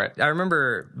spot for it. I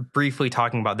remember briefly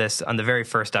talking about this on the very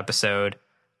first episode,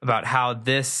 about how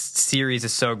this series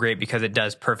is so great because it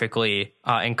does perfectly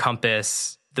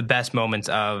encompass the best moments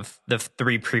of the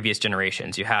three previous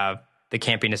generations. You have the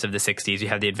campiness of the 60s, you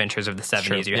have the adventures of the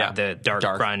 70s, you have the dark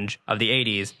grunge of the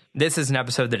 80s. This is an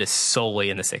episode that is solely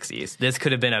in the 60s. This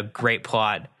could have been a great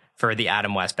plot for the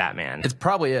Adam West Batman. It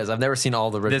probably is. I've never seen all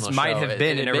the original. This might have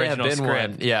been an original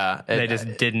script. One. Yeah. They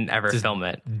just didn't ever film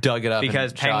it. Dug it up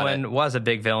because Penguin was a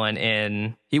big villain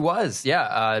in... He was,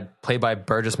 played by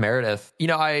Burgess Meredith.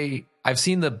 I've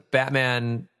seen the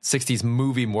Batman 60s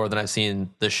movie more than I've seen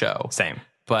the show. Same.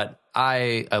 But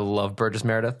I love Burgess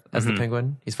Meredith as the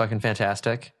Penguin. He's fucking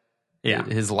fantastic. Yeah.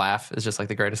 His laugh is just like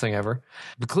the greatest thing ever.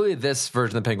 But clearly this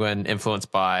version of the Penguin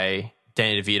influenced by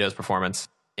Danny DeVito's performance.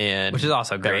 Which is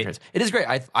also great. It is great.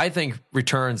 I think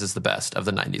Returns is the best of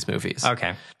the 90s movies.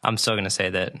 Okay. I'm still going to say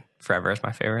that Forever is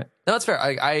my favorite. No, that's fair.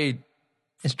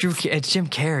 It's Jim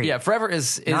Carrey. Yeah, Forever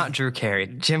is not Drew Carey.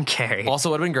 Jim Carrey.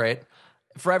 Also would have been great.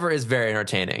 Forever is very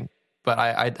entertaining. but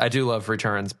I do love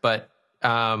Returns. But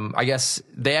I guess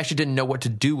they actually didn't know what to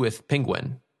do with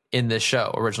Penguin in this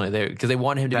show originally, because they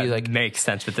wanted him to That be like, makes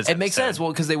sense with this. it makes episode. sense.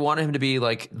 Well, because they wanted him to be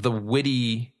like the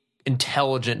witty,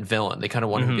 intelligent villain. They kind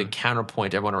of wanted him to be a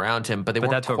counterpoint to everyone around him, but they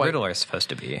weren't That's what quite. Riddler is supposed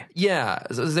to be. Yeah,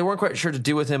 so they weren't quite sure to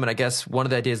do with him, and I guess one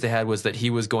of the ideas they had was that he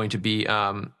was going to be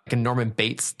like a Norman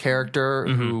Bates character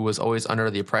who was always under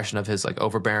the oppression of his like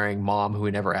overbearing mom, who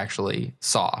he never actually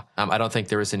saw. I don't think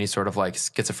there was any sort of like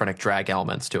schizophrenic drag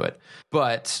elements to it,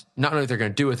 but not knowing what they're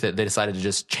going to do with it, they decided to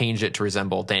just change it to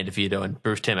resemble Danny DeVito, and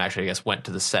Bruce Timm actually, I guess, went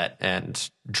to the set and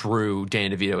drew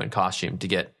Danny DeVito in costume to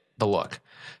get the look.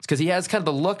 It's because he has kind of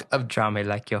the look of. Draw me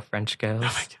like your French girls.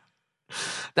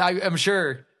 I'm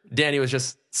sure Danny was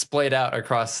just splayed out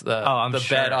across the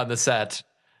sure. bed on the set.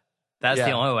 That's Yeah.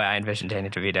 the only way I envision Danny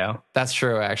DeVito. That's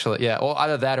true, actually. Yeah. Well,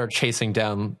 either that or chasing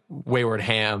down Wayward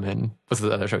Ham and what's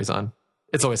the other show he's on?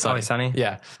 It's Always Sunny. Always Sunny?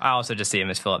 Yeah. I also just see him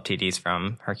as Philip TD's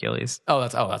from Hercules.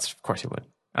 That's of course he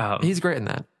would. He's great in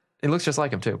that. He looks just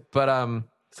like him too. But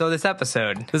So this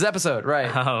episode, right?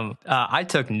 I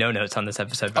took no notes on this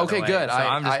episode. By the Okay, way, good. So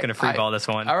I'm just going to freeball this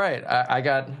one. All right, I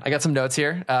got some notes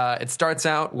here. It starts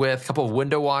out with a couple of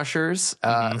window washers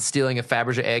stealing a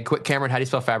Fabergé egg. Quick, Cameron, how do you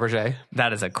spell Fabergé?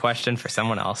 That is a question for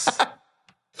someone else.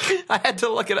 I had to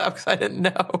look it up because I didn't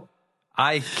know.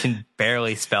 I can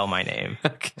barely spell my name.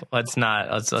 Okay. Let's not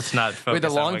focus Wait, the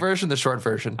long on version, the short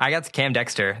version. I got Cam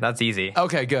Dexter. That's easy.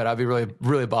 Okay, good. I'd be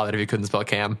really bothered if you couldn't spell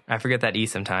Cam. I forget that E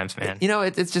sometimes, man. You know,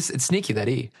 it's sneaky, that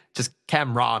E. Just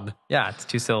Camron. Yeah, it's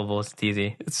 2 syllables. It's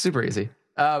easy. It's super easy.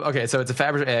 Okay, so it's a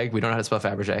Fabergé egg. We don't know how to spell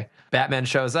Fabergé. Batman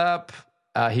shows up.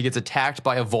 He gets attacked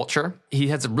by a vulture. He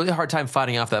has a really hard time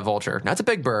fighting off that vulture. Now, it's a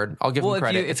big bird. I'll give him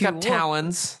credit. It's got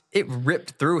talons. It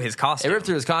ripped through his costume. It ripped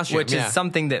through his costume, which yeah. is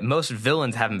something that most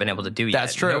villains haven't been able to do yet.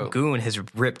 That's true. No goon has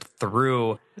ripped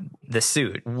through the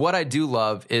suit. What I do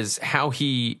love is how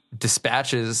he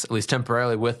dispatches, at least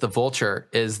temporarily, with the vulture,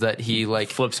 is that he like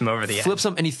Flips him over the edge. flips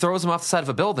him and he throws him off the side of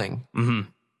a building. Mm-hmm.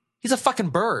 He's a fucking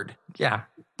bird. Yeah.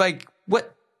 Like,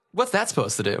 what's that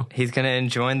supposed to do? He's going to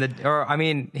enjoy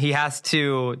he has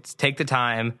to take the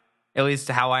time, at least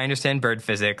how I understand bird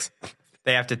physics.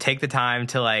 They have to take the time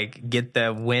to like get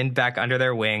the wind back under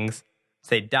their wings.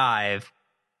 So they dive.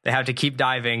 They have to keep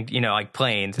diving, like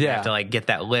planes. They Yeah. have to like get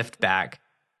that lift back.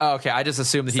 Okay, I just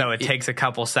assumed that So it takes a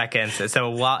couple seconds. So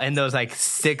while in those like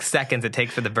 6 seconds it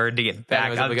takes for the bird to get back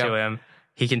was up able to go. to him,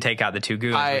 he can take out the 2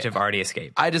 goons, which have already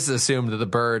escaped. I just assumed that the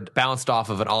bird bounced off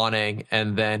of an awning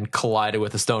and then collided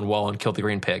with a stone wall and killed the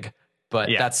green pig. But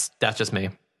Yeah. that's just me.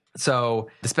 So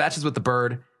dispatches with the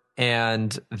bird,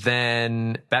 and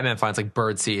then Batman finds like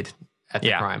bird seed at the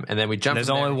Yeah. crime, and then we jump. There's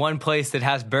from only there. one place that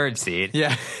has bird seed.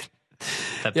 Yeah.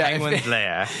 The Yeah, penguin's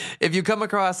lair. If you come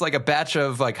across like a batch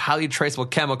of like highly traceable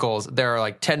chemicals, there are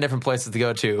like 10 different places to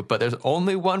go to, but there's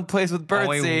only one place with bird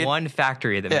Only seed. one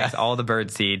factory that Yeah. makes all the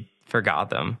bird seed for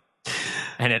Gotham.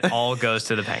 And it all goes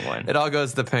to the penguin. It all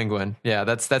goes to the Penguin. Yeah,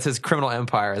 that's his criminal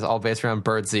empire. Is all based around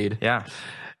bird seed. Yeah.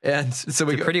 And so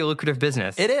we go, Pretty lucrative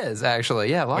business. it is actually.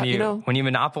 Yeah, a lot, When you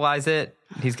monopolize it,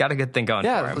 he's got a good thing going for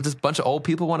Yeah, him. just a bunch of old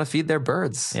people want to feed their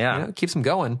birds. Yeah. Keeps them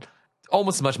going.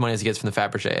 Almost as much money as he gets from the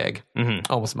Fabergé egg.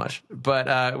 Mm-hmm. Almost as much.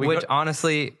 But Which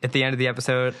honestly, at the end of the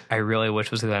episode, I really wish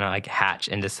was going to like hatch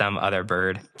into some other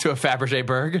bird. to a Fabergé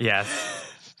burg. Yes.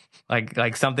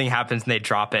 like something happens and they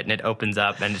drop it and it opens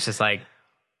up and it's just like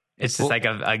like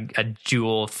a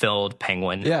jewel filled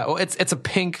penguin. Yeah, well, it's a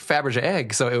pink Fabergé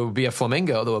egg, so it would be a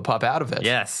flamingo that would pop out of it.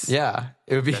 Yes. Yeah,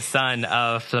 it would be The son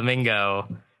of Flamingo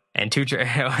and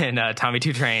Tommy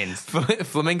Two Trains.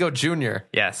 Flamingo Junior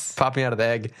Yes. popping out of the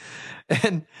egg,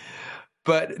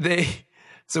 but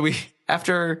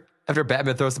after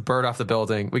Batman throws the bird off the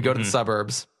building, we go to the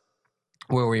suburbs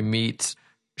where we meet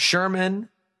Sherman,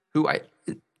 who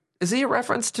is he a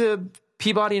reference to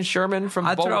Peabody and Sherman from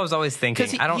That's what I was always thinking.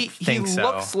 'Cause I don't think he so.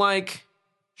 looks like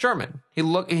Sherman.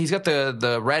 He's got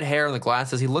the red hair and the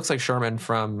glasses. He looks like Sherman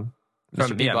from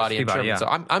Mr. Peabody and Sherman. yeah. So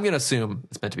I'm going to assume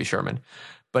it's meant to be Sherman,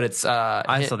 but it's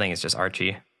I still think it's just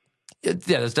Archie.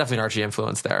 there's definitely an Archie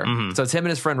influence there. So it's him and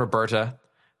his friend Roberta,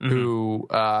 who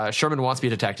Sherman wants to be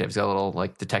a detective. He's got a little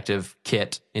like detective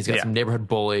kit. He's got some neighborhood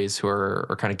bullies who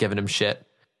are kind of giving him shit.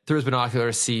 Through his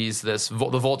binoculars, sees the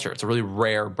vulture. It's a really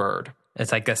rare bird.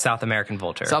 It's like a South American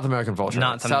vulture. South American vulture.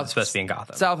 Not something that's supposed to be in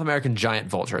Gotham. South American giant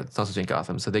vulture. It's not supposed to be in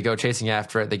Gotham. So they go chasing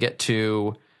after it. They get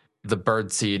to the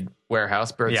birdseed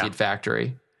warehouse, birdseed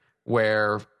factory,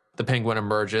 where the penguin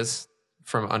emerges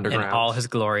from underground. In all his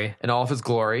glory. In all of his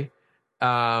glory.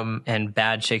 And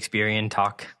bad Shakespearean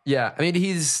talk. Yeah. I mean,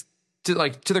 he's, to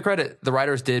the credit, the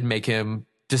writers did make him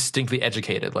distinctly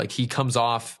educated. Like, he comes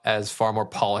off as far more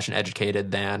polished and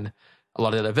educated than a lot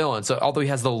of the other villains. So although he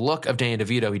has the look of Danny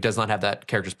DeVito, he does not have that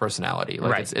character's personality.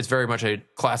 Like Right. it's very much a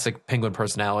classic Penguin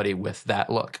personality with that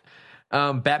look.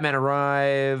 Batman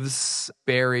arrives,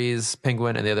 buries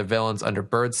Penguin and the other villains under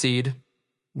Birdseed,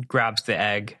 Grabs the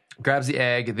egg. grabs the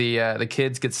egg. The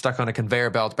kids get stuck on a conveyor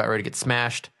belt, about ready to get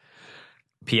smashed.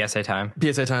 PSA time.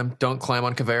 PSA time: don't climb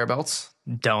on conveyor belts.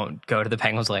 Don't go to the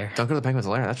penguin's lair. Don't go to the Penguin's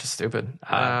lair. That's just stupid.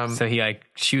 So he like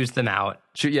shoos them out.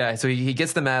 So he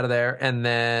gets them out of there, and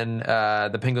then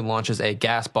the Penguin launches a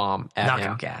gas bomb at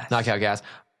him. Knockout gas.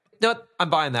 You know what? I'm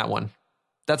buying that one.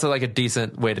 That's like a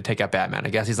decent way to take out Batman. I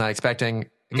guess he's not expecting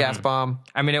a gas bomb.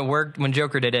 I mean, it worked when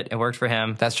Joker did it. It worked for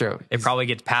him. That's true. It probably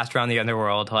gets passed around the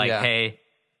underworld. Like, Yeah. hey,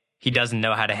 he doesn't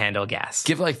know how to handle gas.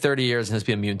 Give it like 30 years and he'll just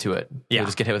be immune to it. Yeah. He'll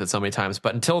just get hit with it so many times.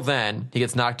 But until then, he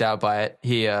gets knocked out by it.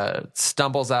 He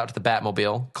stumbles out to the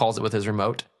Batmobile, calls it with his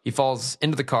remote. He falls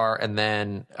into the car and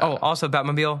then... Also,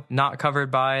 Batmobile not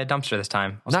covered by a dumpster this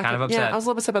time. I was kind of upset. Yeah, I was a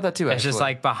little upset about that too, actually. It's just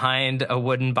like behind a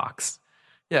wooden box.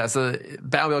 Yeah, so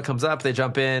Batmobile comes up, they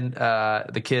jump in,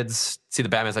 the kids see the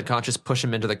Batman's unconscious, push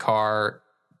him into the car.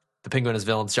 The Penguin and his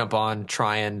villains jump on,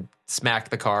 try and smack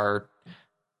the car.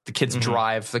 The kids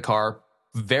drive the car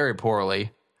very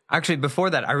poorly. Actually, before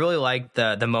that, I really like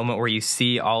the moment where you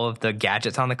see all of the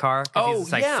gadgets on the car.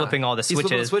 He's like flipping all the switches. He's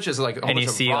flipping the switches, like a whole bunch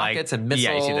of rockets and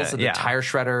missiles and the tire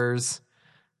shredders.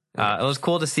 It was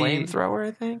cool to see. Flamethrower,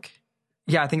 I think.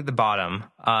 Yeah, I think at the bottom.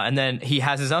 And then he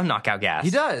has his own knockout gas.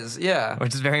 He does, yeah.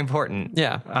 Which is very important.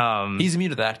 Yeah. He's immune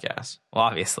to that gas. Well,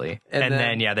 obviously. And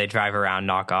then, they drive around,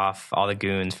 knock off all the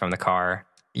goons from the car.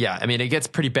 Yeah, I mean, it gets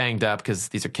pretty banged up because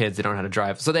these are kids, they don't know how to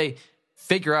drive. So they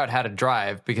figure out how to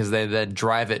drive because they then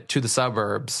drive it to the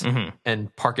suburbs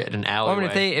and park it in an alleyway.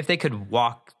 Well, I mean, if they could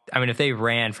walk, if they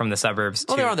ran from the suburbs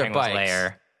to they're on their Penguin's bikes.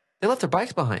 lair. They left their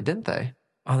bikes behind, didn't they?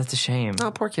 Oh, that's a shame.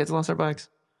 Oh, poor kids lost their bikes.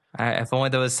 If only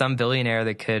there was some billionaire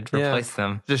that could replace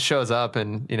them. Just shows up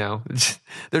and,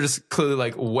 they're just clearly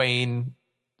like Wayne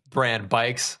brand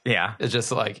bikes. Yeah. It's just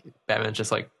like, Batman's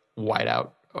just like white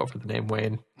out over the name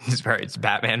Wayne. It's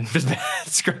Batman.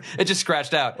 It just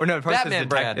scratched out. Or no, it Batman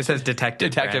brand. It says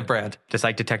Detective brand. Just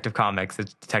like Detective Comics,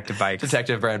 it's Detective Bikes.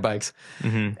 Detective brand bikes.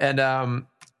 And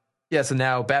so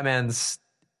now Batman's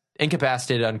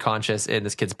incapacitated, unconscious in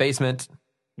this kid's basement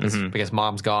because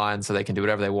mom's gone, so they can do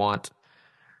whatever they want.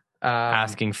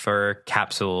 Asking for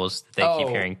capsules. They keep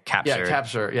hearing captured. Yeah,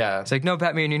 capture. Yeah. It's like, no,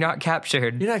 Batman, you're not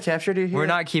captured. You're not captured. You're here. We're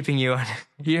not keeping you.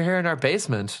 You're here in our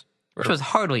basement. Which was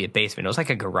hardly a basement. It was like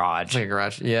a garage. It's like a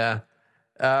garage. Yeah.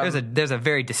 There's a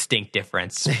very distinct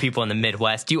difference. People in the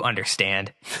Midwest, you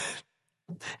understand.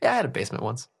 Yeah, I had a basement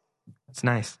once. It's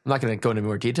nice. I'm not going to go into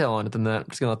more detail on it than that. I'm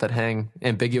just going to let that hang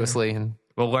ambiguously and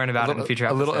we'll learn about it in future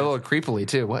episodes. A little creepily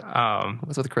too.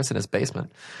 What's with Chris in his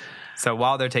basement? So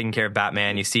while they're taking care of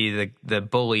Batman, you see the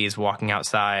bullies walking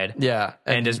outside. Yeah.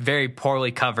 And just very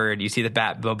poorly covered. You see the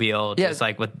Batmobile just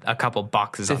like with a couple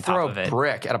boxes on top of it. They throw a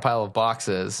brick at a pile of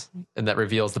boxes and that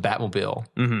reveals the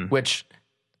Batmobile, which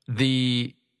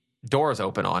the doors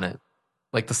open on it.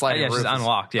 Like the sliding roof is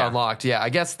unlocked. Yeah. Unlocked. Yeah. I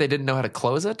guess they didn't know how to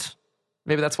close it.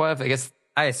 Maybe that's why.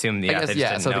 I assume they just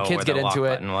didn't so know the kids where get the lock into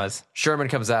it. button was. Sherman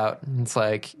comes out and it's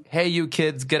like, hey, you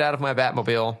kids, get out of my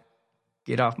Batmobile.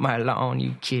 Get off my lawn,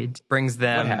 you kids. Brings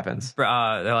them. What happens?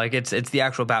 They're like, it's the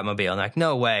actual Batmobile. And they're like,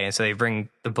 no way. And so they bring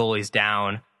the bullies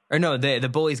down. Or no, the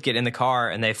bullies get in the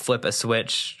car and they flip a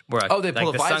switch. Where they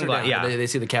pull the visor down. Yeah. They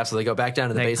see the capsule. They go back down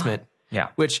to the basement. Yeah.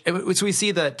 Which we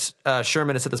see that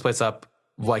Sherman has set this place up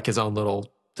like his own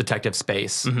little detective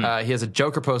space. He has a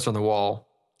Joker poster on the wall.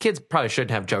 Kids probably shouldn't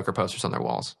have Joker posters on their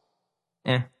walls.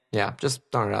 Yeah, just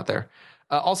throwing it out there.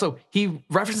 Also, he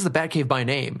references the Batcave by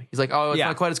name. He's like, oh, it's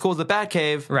not quite as cool as the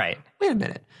Batcave. Right. Wait a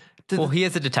minute. He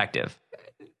is a detective.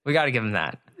 We got to give him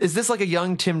that. Is this like a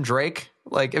young Tim Drake?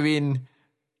 Like, I mean,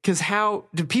 because how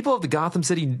do people of the Gotham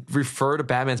City refer to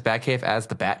Batman's Batcave as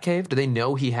the Batcave? Do they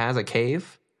know he has a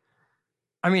cave?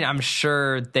 I mean, I'm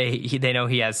sure they know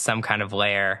he has some kind of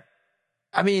lair.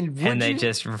 I mean, and they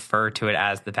just refer to it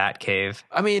as the Batcave.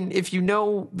 I mean, if you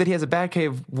know that he has a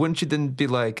Batcave, wouldn't you then be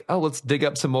like, oh, let's dig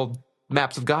up some old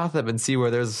maps of Gotham and see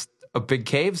where there's a big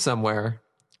cave somewhere?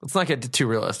 Let's not get too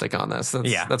realistic on this.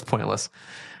 That's pointless.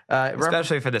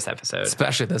 Especially for this episode.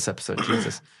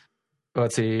 Jesus.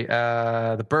 Let's see.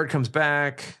 The Bird comes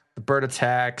back. The Bird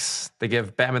attacks. They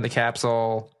give Batman the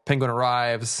capsule. Penguin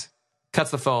arrives.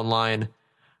 Cuts the phone line.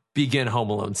 Begin Home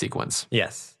Alone sequence.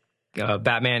 Yes.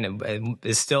 Batman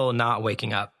is still not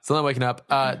waking up. Still not waking up.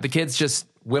 The kids just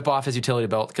whip off his utility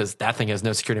belt because that thing has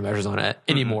no security measures on it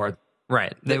anymore.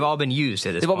 Right. They've all been used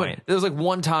at this point. There was like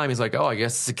one time he's like, oh, I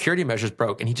guess the security measures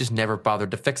broke. And he just never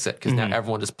bothered to fix it because now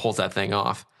everyone just pulls that thing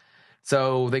off.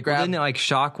 So they grab Didn't it like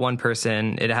shock one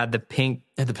person? It had the pink.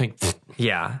 the pink.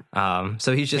 Yeah.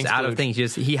 So he's just Pink's out of glued.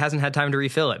 things. He hasn't had time to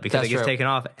refill it because That's it gets true. taken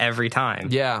off every time.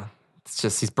 Yeah, it's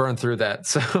just he's burned through that.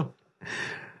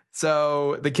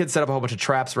 So the kids set up a whole bunch of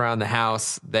traps around the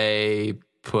house. They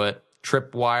put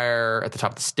tripwire at the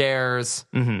top of the stairs.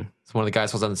 Mm-hmm. So one of the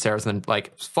guys falls down the stairs and then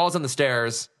like falls on the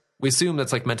stairs. We assume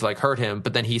that's like meant to like hurt him,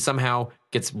 but then he somehow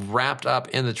gets wrapped up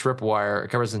in the tripwire. It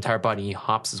covers his entire body. He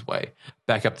hops his way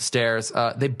back up the stairs.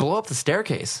 They blow up the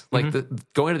staircase, like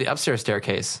going to the upstairs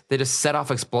staircase. They just set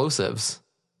off explosives.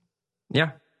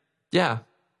 Yeah. Yeah,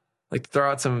 like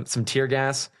throw out some tear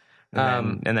gas.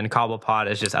 And then Cobblepot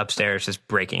is just upstairs, just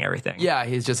breaking everything. Yeah,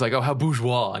 he's just like, oh, how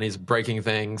bourgeois, and he's breaking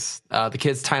things. The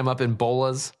kids tie him up in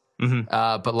bolas,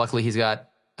 but luckily he's got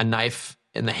a knife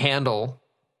in the handle.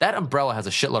 That umbrella has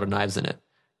a shitload of knives in it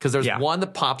because there's one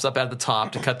that pops up at the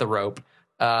top to cut the rope.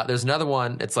 There's another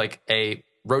one. It's like a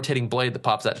rotating blade that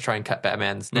pops out to try and cut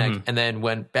Batman's neck. And then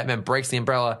when Batman breaks the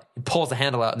umbrella, he pulls the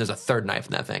handle out and there's a third knife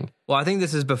in that thing. Well, I think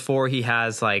this is before he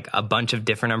has like a bunch of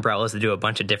different umbrellas to do a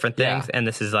bunch of different things. Yeah. And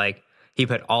this is like, he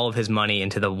put all of his money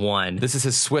into the one This is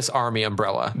his Swiss Army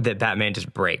umbrella. that Batman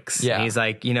just breaks. Yeah. And he's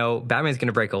like, Batman's going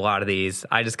to break a lot of these.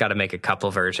 I just got to make a couple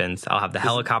versions. I'll have the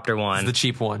helicopter one. The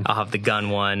cheap one. I'll have the gun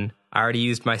one. I already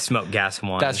used my smoke gas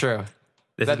one. That's true.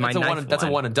 This is my that's a knife one. That's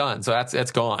a one and done. So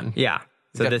that's gone. Yeah.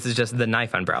 So got- this is just the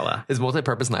knife umbrella. His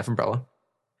multi-purpose knife umbrella.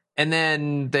 And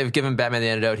then they've given Batman the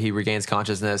antidote. He regains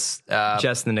consciousness.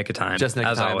 Just in the nick of time. Just in the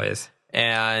nick of as time. always.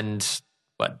 And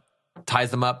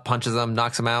ties them up, punches them,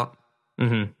 knocks them out.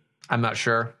 Mm-hmm. I'm not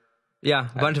sure. Yeah,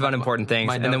 a bunch of unimportant things.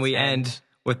 my And then notes we end- end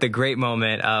with the great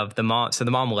moment of the mom. So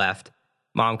the mom left.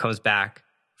 Mom comes back,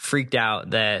 freaked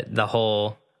out that the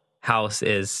whole house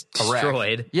is A wreck.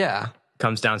 destroyed. Yeah.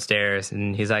 Comes downstairs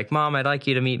and he's like, Mom, I'd like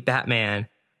you to meet Batman.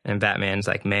 And Batman's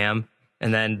like, ma'am.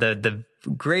 And then the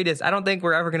greatest, I don't think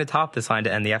we're ever going to top this line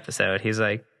to end the episode. He's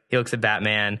like, he looks at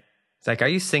Batman. He's like, are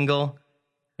you single?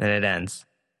 Then it ends.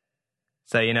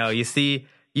 So, you see,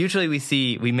 usually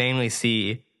we mainly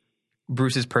see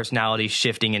Bruce's personality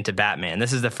shifting into Batman.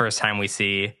 This is the first time we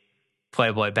see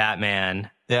Playboy Batman.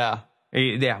 Yeah.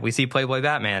 Yeah, we see Playboy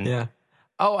Batman. Yeah.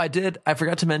 Oh, I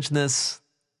forgot to mention this.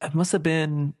 It must have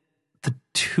been the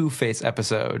Two-Face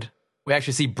episode. We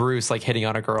actually see Bruce like hitting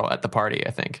on a girl at the party,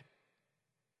 I think.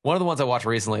 One of the ones I watched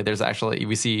recently,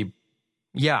 we see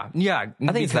Yeah. I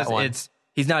think it's that one.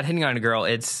 He's not hitting on a girl,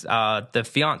 it's the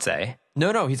fiance.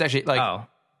 No, he's actually like Oh.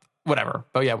 whatever.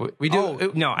 But yeah, we do.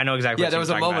 Oh, no, I know exactly. Yeah, what there you're was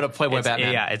a talking moment about. of Playboy It's-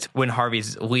 Batman. Yeah, it's when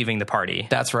Harvey's leaving the party.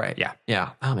 That's right. Yeah.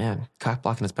 Yeah. Oh man, cock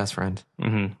blocking his best friend.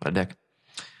 Mm-hmm. What a dick.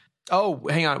 Oh,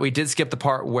 hang on. We did skip the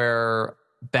part where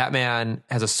Batman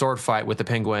has a sword fight with the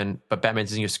Penguin, but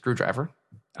Batman's using a screwdriver.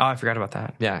 Oh, I forgot about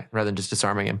that. Yeah, rather than just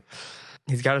disarming him.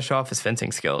 He's got to show off his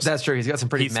fencing skills. That's true. He's got some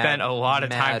pretty. He spent a lot of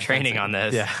time training on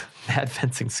this. Yeah, mad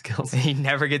fencing skills. He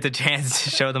never gets a chance to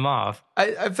show them off.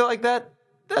 I feel like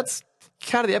that's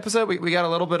kind of the episode. We got a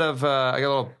little bit of I got a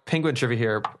little Penguin trivia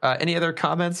here. Any other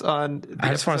comments on? The I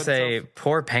just want to episode say, itself?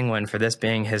 poor Penguin for this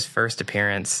being his first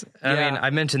appearance. I Yeah. mean,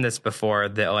 I mentioned this before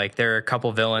that like there are a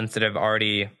couple villains that have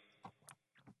already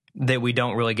that we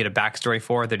don't really get a backstory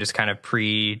for. They're just kind of I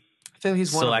feel like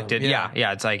he's one of them. pre-selected.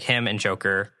 Yeah, it's like him and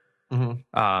Joker.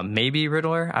 Mm-hmm. Maybe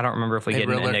Riddler. I don't remember if we get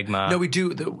an Enigma. No, we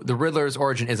do. The Riddler's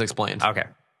origin is explained. Okay.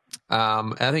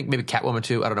 And I think maybe Catwoman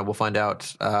too. I don't know. We'll find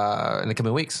out in the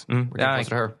coming weeks. We're getting Yeah, closer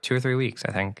to her. 2 or 3 weeks,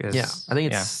 I think. Yeah, I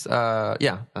think it's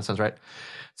yeah, that sounds right.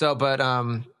 So, but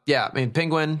yeah, I mean,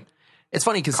 Penguin. It's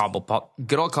funny because Cobblepot.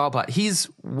 good old Cobblepot. He's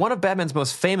one of Batman's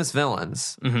most famous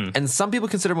villains, and some people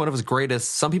consider him one of his greatest.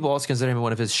 Some people also consider him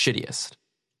one of his shittiest.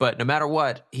 But no matter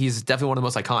what, he's definitely one of the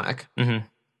most iconic.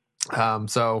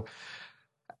 So,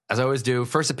 as I always do,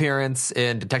 first appearance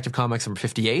in Detective Comics number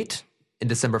 58 in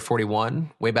December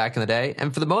 41, way back in the day.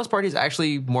 And for the most part, he's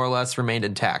actually more or less remained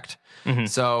intact.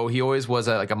 So he always was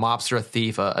like a mobster, a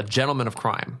thief, a gentleman of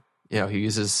crime. He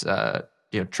uses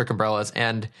trick umbrellas,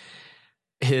 and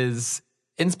his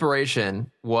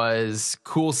inspiration was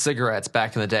cool cigarettes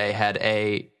back in the day had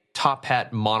a top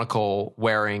hat monocle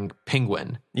wearing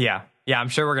penguin. Yeah, I'm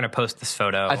sure we're gonna post this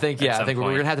photo. I think at some we're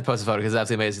point. gonna have to post a photo because it's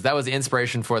absolutely amazing. That was the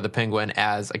inspiration for the Penguin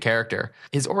as a character.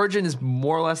 His origin is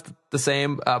more or less the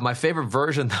same. My favorite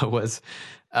version though was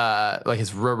like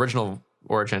his original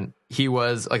origin. He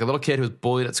was like a little kid who was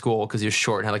bullied at school because he was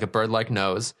short and had like a bird-like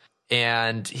nose,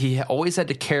 and he always had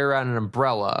to carry around an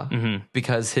umbrella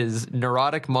because his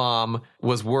neurotic mom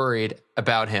was worried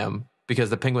about him because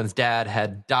the Penguin's dad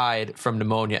had died from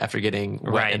pneumonia after getting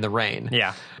wet Right. in the rain.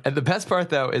 Yeah. And the best part,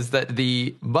 though, is that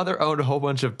the mother owned a whole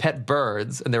bunch of pet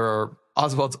birds, and there were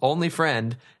Oswald's only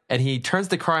friend, and he turns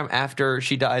to crime after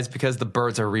she dies because the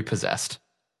birds are repossessed.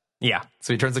 Yeah.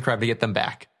 So he turns to crime to get them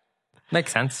back.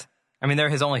 Makes sense. I mean, they're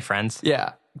his only friends.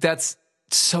 Yeah, that's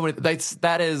so many.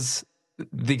 That is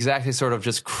the exactly sort of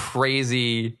just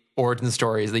crazy origin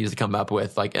stories they used to come up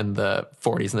with, like in the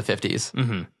 40s and the 50s.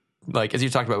 Mm-hmm. Like as you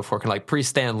talked about before, kind of like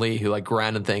pre-Stan Lee, who like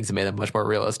grounded things and made them much more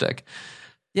realistic.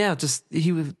 Yeah, just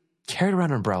he was carried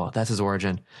around an umbrella. That's his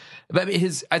origin. But I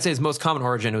mean, I'd say his most common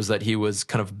origin was that he was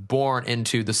kind of born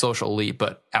into the social elite,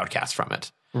 but outcast from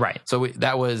it. Right. So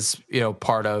that was,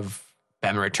 part of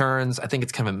Batman Returns. I think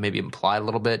it's kind of maybe implied a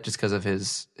little bit just because of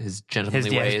his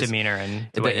gentlemanly ways. His demeanor and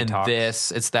the way he talks.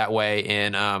 This, it's that way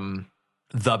in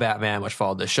The Batman, which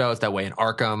followed the show. It's that way in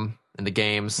Arkham, in the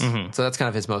games. Mm-hmm. So that's kind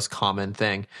of his most common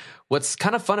thing. What's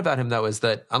kind of fun about him, though, is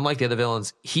that unlike the other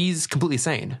villains, he's completely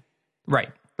sane. Right.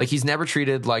 Like, he's never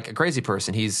treated like a crazy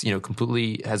person. He's,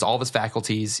 completely has all of his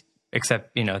faculties.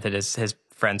 Except, that his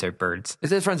friends are birds.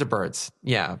 His friends are birds.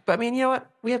 Yeah. But I mean, you know what?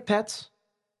 We have pets.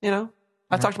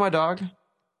 I talk to my dog.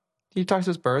 He talks to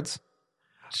his birds.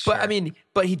 Sure. But I mean,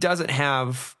 he doesn't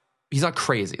have, he's not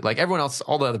crazy. Like everyone else,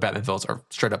 all the other Batman villains are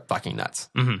straight up fucking nuts.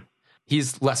 Mm-hmm.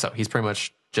 He's less so. He's pretty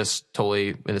much just totally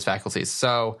in his faculties.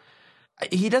 So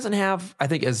he doesn't have, I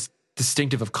think, as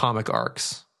distinctive of comic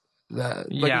arcs.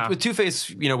 With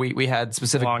Two-Face, we had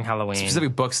specific Long Halloween,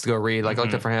 specific books to go read. Like I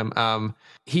looked up for him.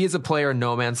 He is a player in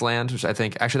No Man's Land, which I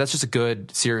think actually that's just a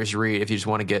good serious read if you just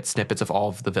want to get snippets of all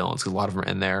of the villains because a lot of them are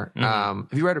in there. Have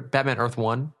you read Batman Earth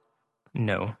 1?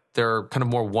 No. They're kind of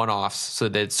more one-offs. So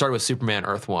they started with Superman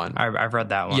Earth 1. I've read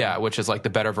that one. Yeah, which is like the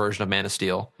better version of Man of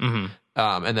Steel. Mm-hmm.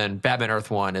 And then Batman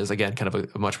Earth 1 is, again, kind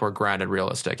of a much more grounded,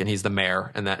 realistic. And he's the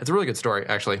mayor. And it's a really good story,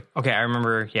 actually. Okay, I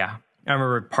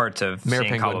remember parts of Mayor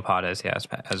seeing Penguin. Cobblepot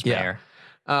as mayor.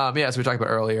 So we talked about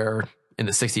earlier in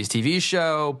the 60s TV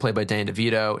show, played by Danny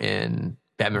DeVito in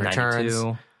Batman 92.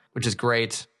 Returns, which is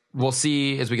great. We'll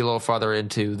see as we get a little farther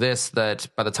into this that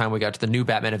by the time we got to the new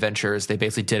Batman Adventures, they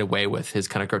basically did away with his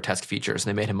kind of grotesque features. And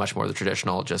they made him much more the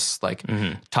traditional, just like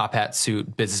top hat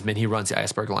suit businessman. He runs the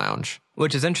Iceberg Lounge.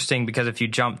 Which is interesting because if you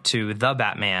jump to the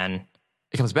Batman,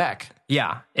 it comes back.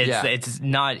 Yeah, it's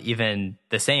not even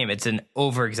the same. It's an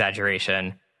over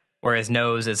exaggeration, where his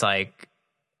nose is like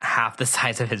half the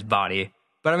size of his body.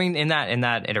 But I mean, in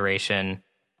that iteration,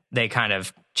 they kind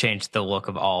of changed the look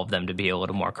of all of them to be a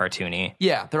little more cartoony.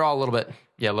 Yeah, they're all a little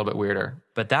bit weirder.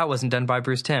 But that wasn't done by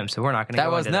Bruce Timm, so we're not going to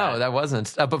go into that. That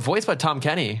wasn't. But voiced by Tom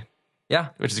Kenny. Yeah,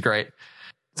 which is great.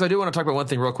 So I do want to talk about one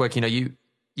thing real quick.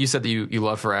 You said that you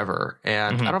love Forever,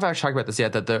 and I don't know if I actually talked about this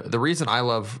yet. That the reason I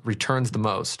love Returns the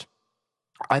most,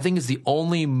 I think, is the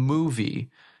only movie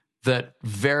that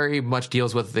very much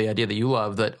deals with the idea that you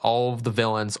love, that all of the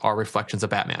villains are reflections of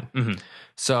Batman. Mm-hmm.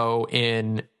 So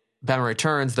in Batman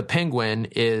Returns, the Penguin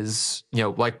is,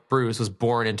 like Bruce, was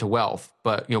born into wealth.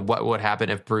 But, what would happen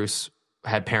if Bruce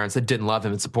had parents that didn't love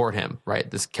him and support him, right?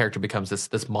 This character becomes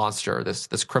this monster,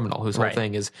 this criminal whose whole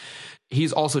thing is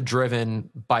he's also driven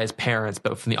by his parents,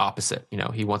 but from the opposite.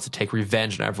 He wants to take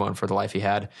revenge on everyone for the life he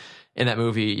had. In that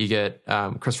movie, you get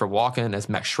Christopher Walken as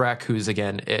Max Schreck, who's,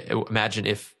 again, imagine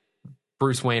if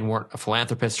Bruce Wayne weren't a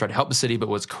philanthropist, trying to help the city, but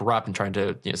was corrupt and trying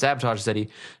to sabotage the city. And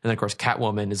then, of course,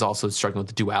 Catwoman is also struggling with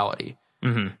the duality.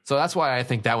 Mm-hmm. So that's why I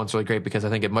think that one's really great, because I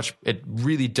think it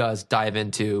really does dive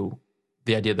into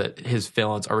the idea that his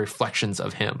villains are reflections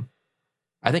of him.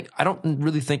 I don't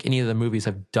really think any of the movies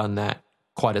have done that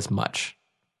quite as much.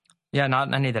 Yeah,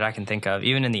 not any that I can think of.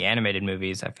 Even in the animated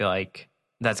movies, I feel like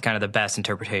that's kind of the best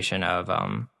interpretation of,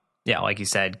 like you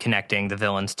said, connecting the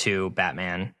villains to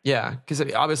Batman. Yeah,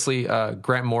 because obviously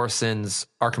Grant Morrison's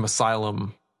Arkham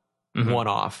Asylum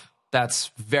one-off,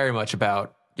 that's very much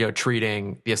about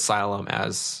treating the asylum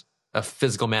as a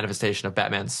physical manifestation of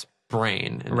Batman's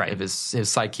brain and of his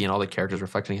psyche, and all the characters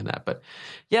reflecting in that. But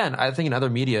yeah, and I think in other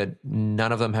media,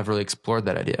 none of them have really explored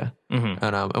that idea. Mm-hmm.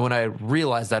 And when I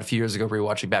realized that a few years ago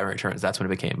rewatching Batman Returns, that's when it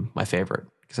became my favorite,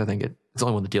 because I think it's the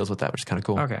only one that deals with that, which is kind of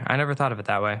cool. Okay, I never thought of it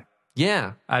that way.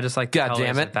 Yeah, I just like God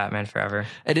damn it, Batman Forever.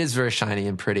 It is very shiny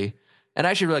and pretty. And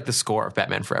I actually really like the score of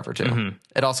Batman Forever, too. Mm-hmm.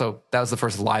 That was the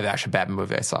first live-action Batman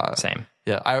movie I saw. Same.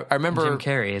 Yeah, I remember... Jim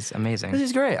Carrey is amazing.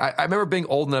 He's great. I remember being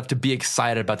old enough to be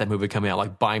excited about that movie coming out,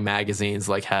 like buying magazines,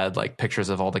 like had like pictures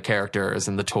of all the characters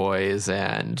and the toys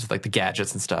and like the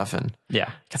gadgets and stuff. And yeah,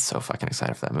 I got so fucking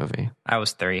excited for that movie. I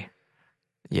was 3.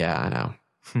 Yeah, I know.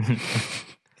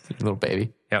 Little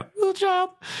baby. Yep. Little child.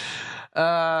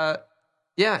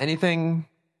 Yeah, anything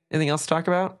else to talk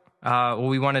about? Well,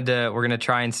 we're going to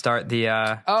try and start the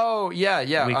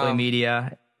weekly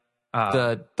media.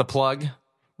 The plug.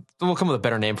 We'll come with a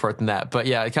better name for it than that. But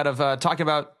yeah, kind of talking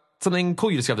about something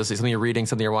cool you discovered this week? Something you're reading,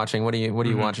 something you're watching? What are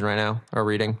you watching right now or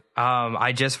reading?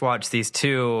 I just watched these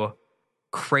two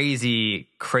crazy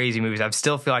movies. I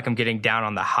still feel like I'm getting down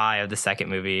on the high of the second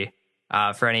movie.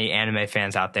 For any anime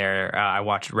fans out there, I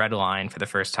watched Redline for the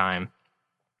first time.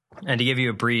 And to give you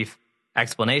a brief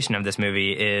explanation of this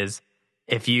movie is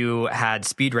if you had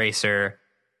Speed Racer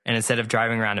and instead of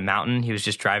driving around a mountain, he was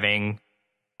just driving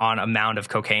on a mound of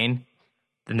cocaine,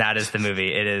 then that is the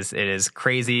movie. It is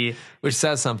crazy. Which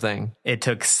says something. It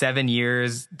took 7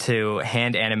 years to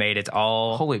hand animate. It's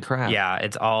all... Holy crap. Yeah,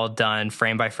 it's all done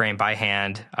frame by frame by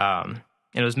hand.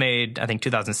 It was made, I think,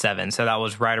 2007. So that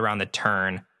was right around the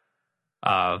turn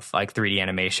of like 3D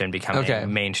animation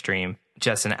becoming mainstream.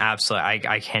 Just an absolute...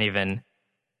 I can't even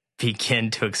begin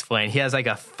to explain. He has like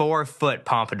a 4-foot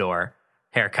pompadour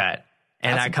haircut.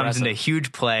 And That's that comes impressive. into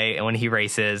huge play when he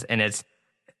races. And it's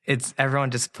everyone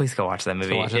just please go watch that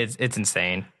movie. It's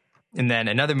insane. And then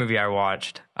another movie I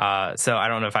watched. So I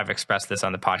don't know if I've expressed this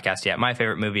on the podcast yet. My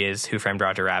favorite movie is Who Framed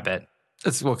Roger Rabbit.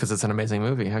 Because it's an amazing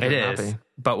movie. How could it not be?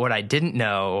 But what I didn't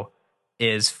know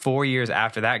is 4 years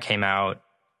after that came out,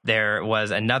 there was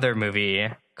another movie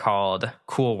called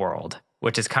Cool World,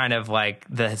 which is kind of like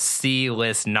the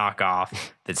C-list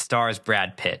knockoff that stars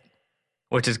Brad Pitt,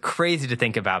 which is crazy to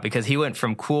think about because he went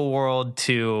from Cool World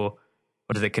to,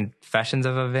 what is it, Confessions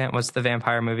of a What's the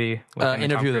vampire movie?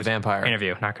 Interview with the Vampire.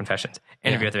 Interview, not Confessions.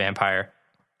 Interview with the Vampire.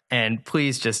 And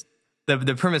please just,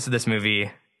 the premise of this movie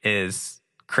is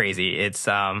crazy. It's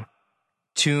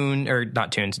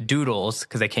Doodles,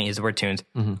 because they can't use the word tunes,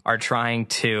 are trying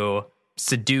to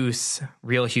seduce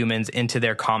real humans into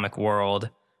their comic world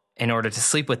in order to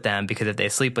sleep with them, because if they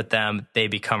sleep with them, they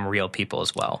become real people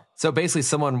as well. So basically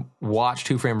someone watched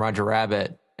Who Framed Roger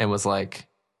Rabbit and was like,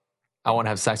 I want to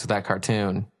have sex with that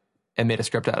cartoon, and made a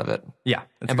script out of it. Yeah.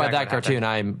 And by that cartoon,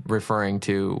 I'm referring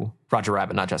to Roger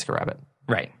Rabbit, not Jessica Rabbit.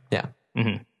 Right. Yeah.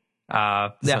 Mm-hmm.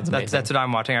 That's what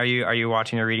I'm watching. Are you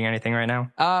watching or reading anything right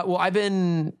now? Well, I've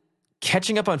been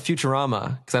catching up on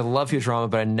Futurama because I love Futurama,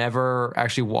 but I never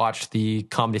actually watched the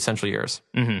Comedy Central years.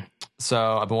 Mm-hmm.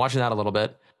 So I've been watching that a little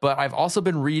bit. But I've also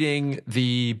been reading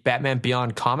the Batman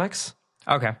Beyond comics.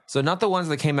 Okay. So not the ones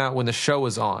that came out when the show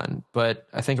was on, but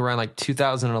I think around like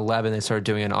 2011, they started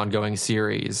doing an ongoing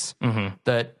series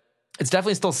that it's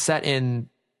definitely still set in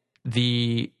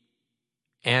the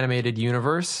animated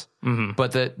universe,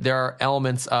 but that there are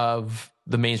elements of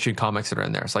the mainstream comics that are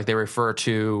in there. So like they refer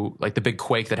to like the big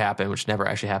quake that happened, which never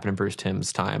actually happened in Bruce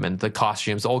Timm's time. And the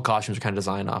costumes, the old costumes are kind of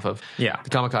designed off of the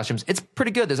comic costumes. It's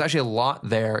pretty good. There's actually a lot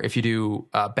there if you do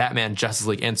Batman, Justice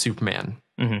League, and Superman.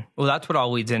 Well, that's what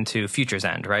all leads into Future's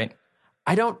End, right?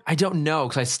 I don't know,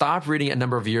 because I stopped reading it a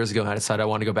number of years ago and I decided I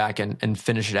want to go back and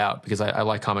finish it out because I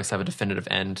like comics that have a definitive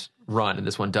end run, and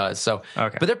this one does. So,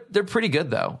 but they're pretty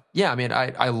good though. Yeah, I mean,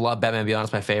 I love Batman Beyond.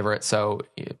 It's my favorite. So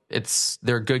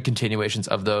they're good continuations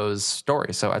of those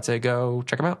stories. So I'd say go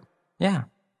check them out. Yeah.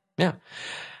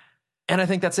 And I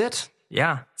think that's it.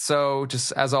 Yeah. So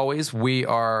just as always, we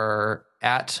are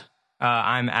at...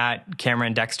 I'm at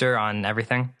Cameron Dexter on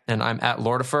everything. And I'm at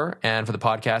Lordifer. And for the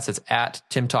podcast, it's at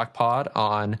Tim Talk Pod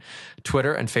on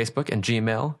Twitter and Facebook and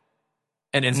Gmail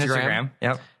and Instagram.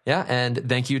 Yep. Yeah. And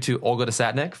thank you to Olga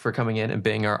Desatnik for coming in and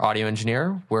being our audio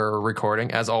engineer. We're recording,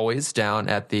 as always, down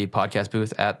at the podcast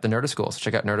booth at the Nerdischool. So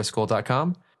check out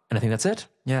nerdischool.com. And I think that's it.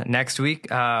 Yeah. Next week,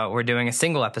 we're doing a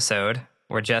single episode.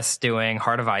 We're just doing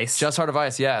Heart of Ice. Just Heart of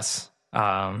Ice, yes.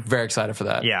 Very excited for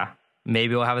that. Yeah.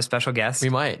 Maybe we'll have a special guest. We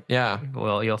might, yeah.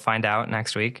 You'll find out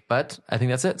next week. But I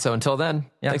think that's it. So until then,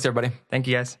 thanks everybody. Thank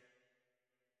you guys.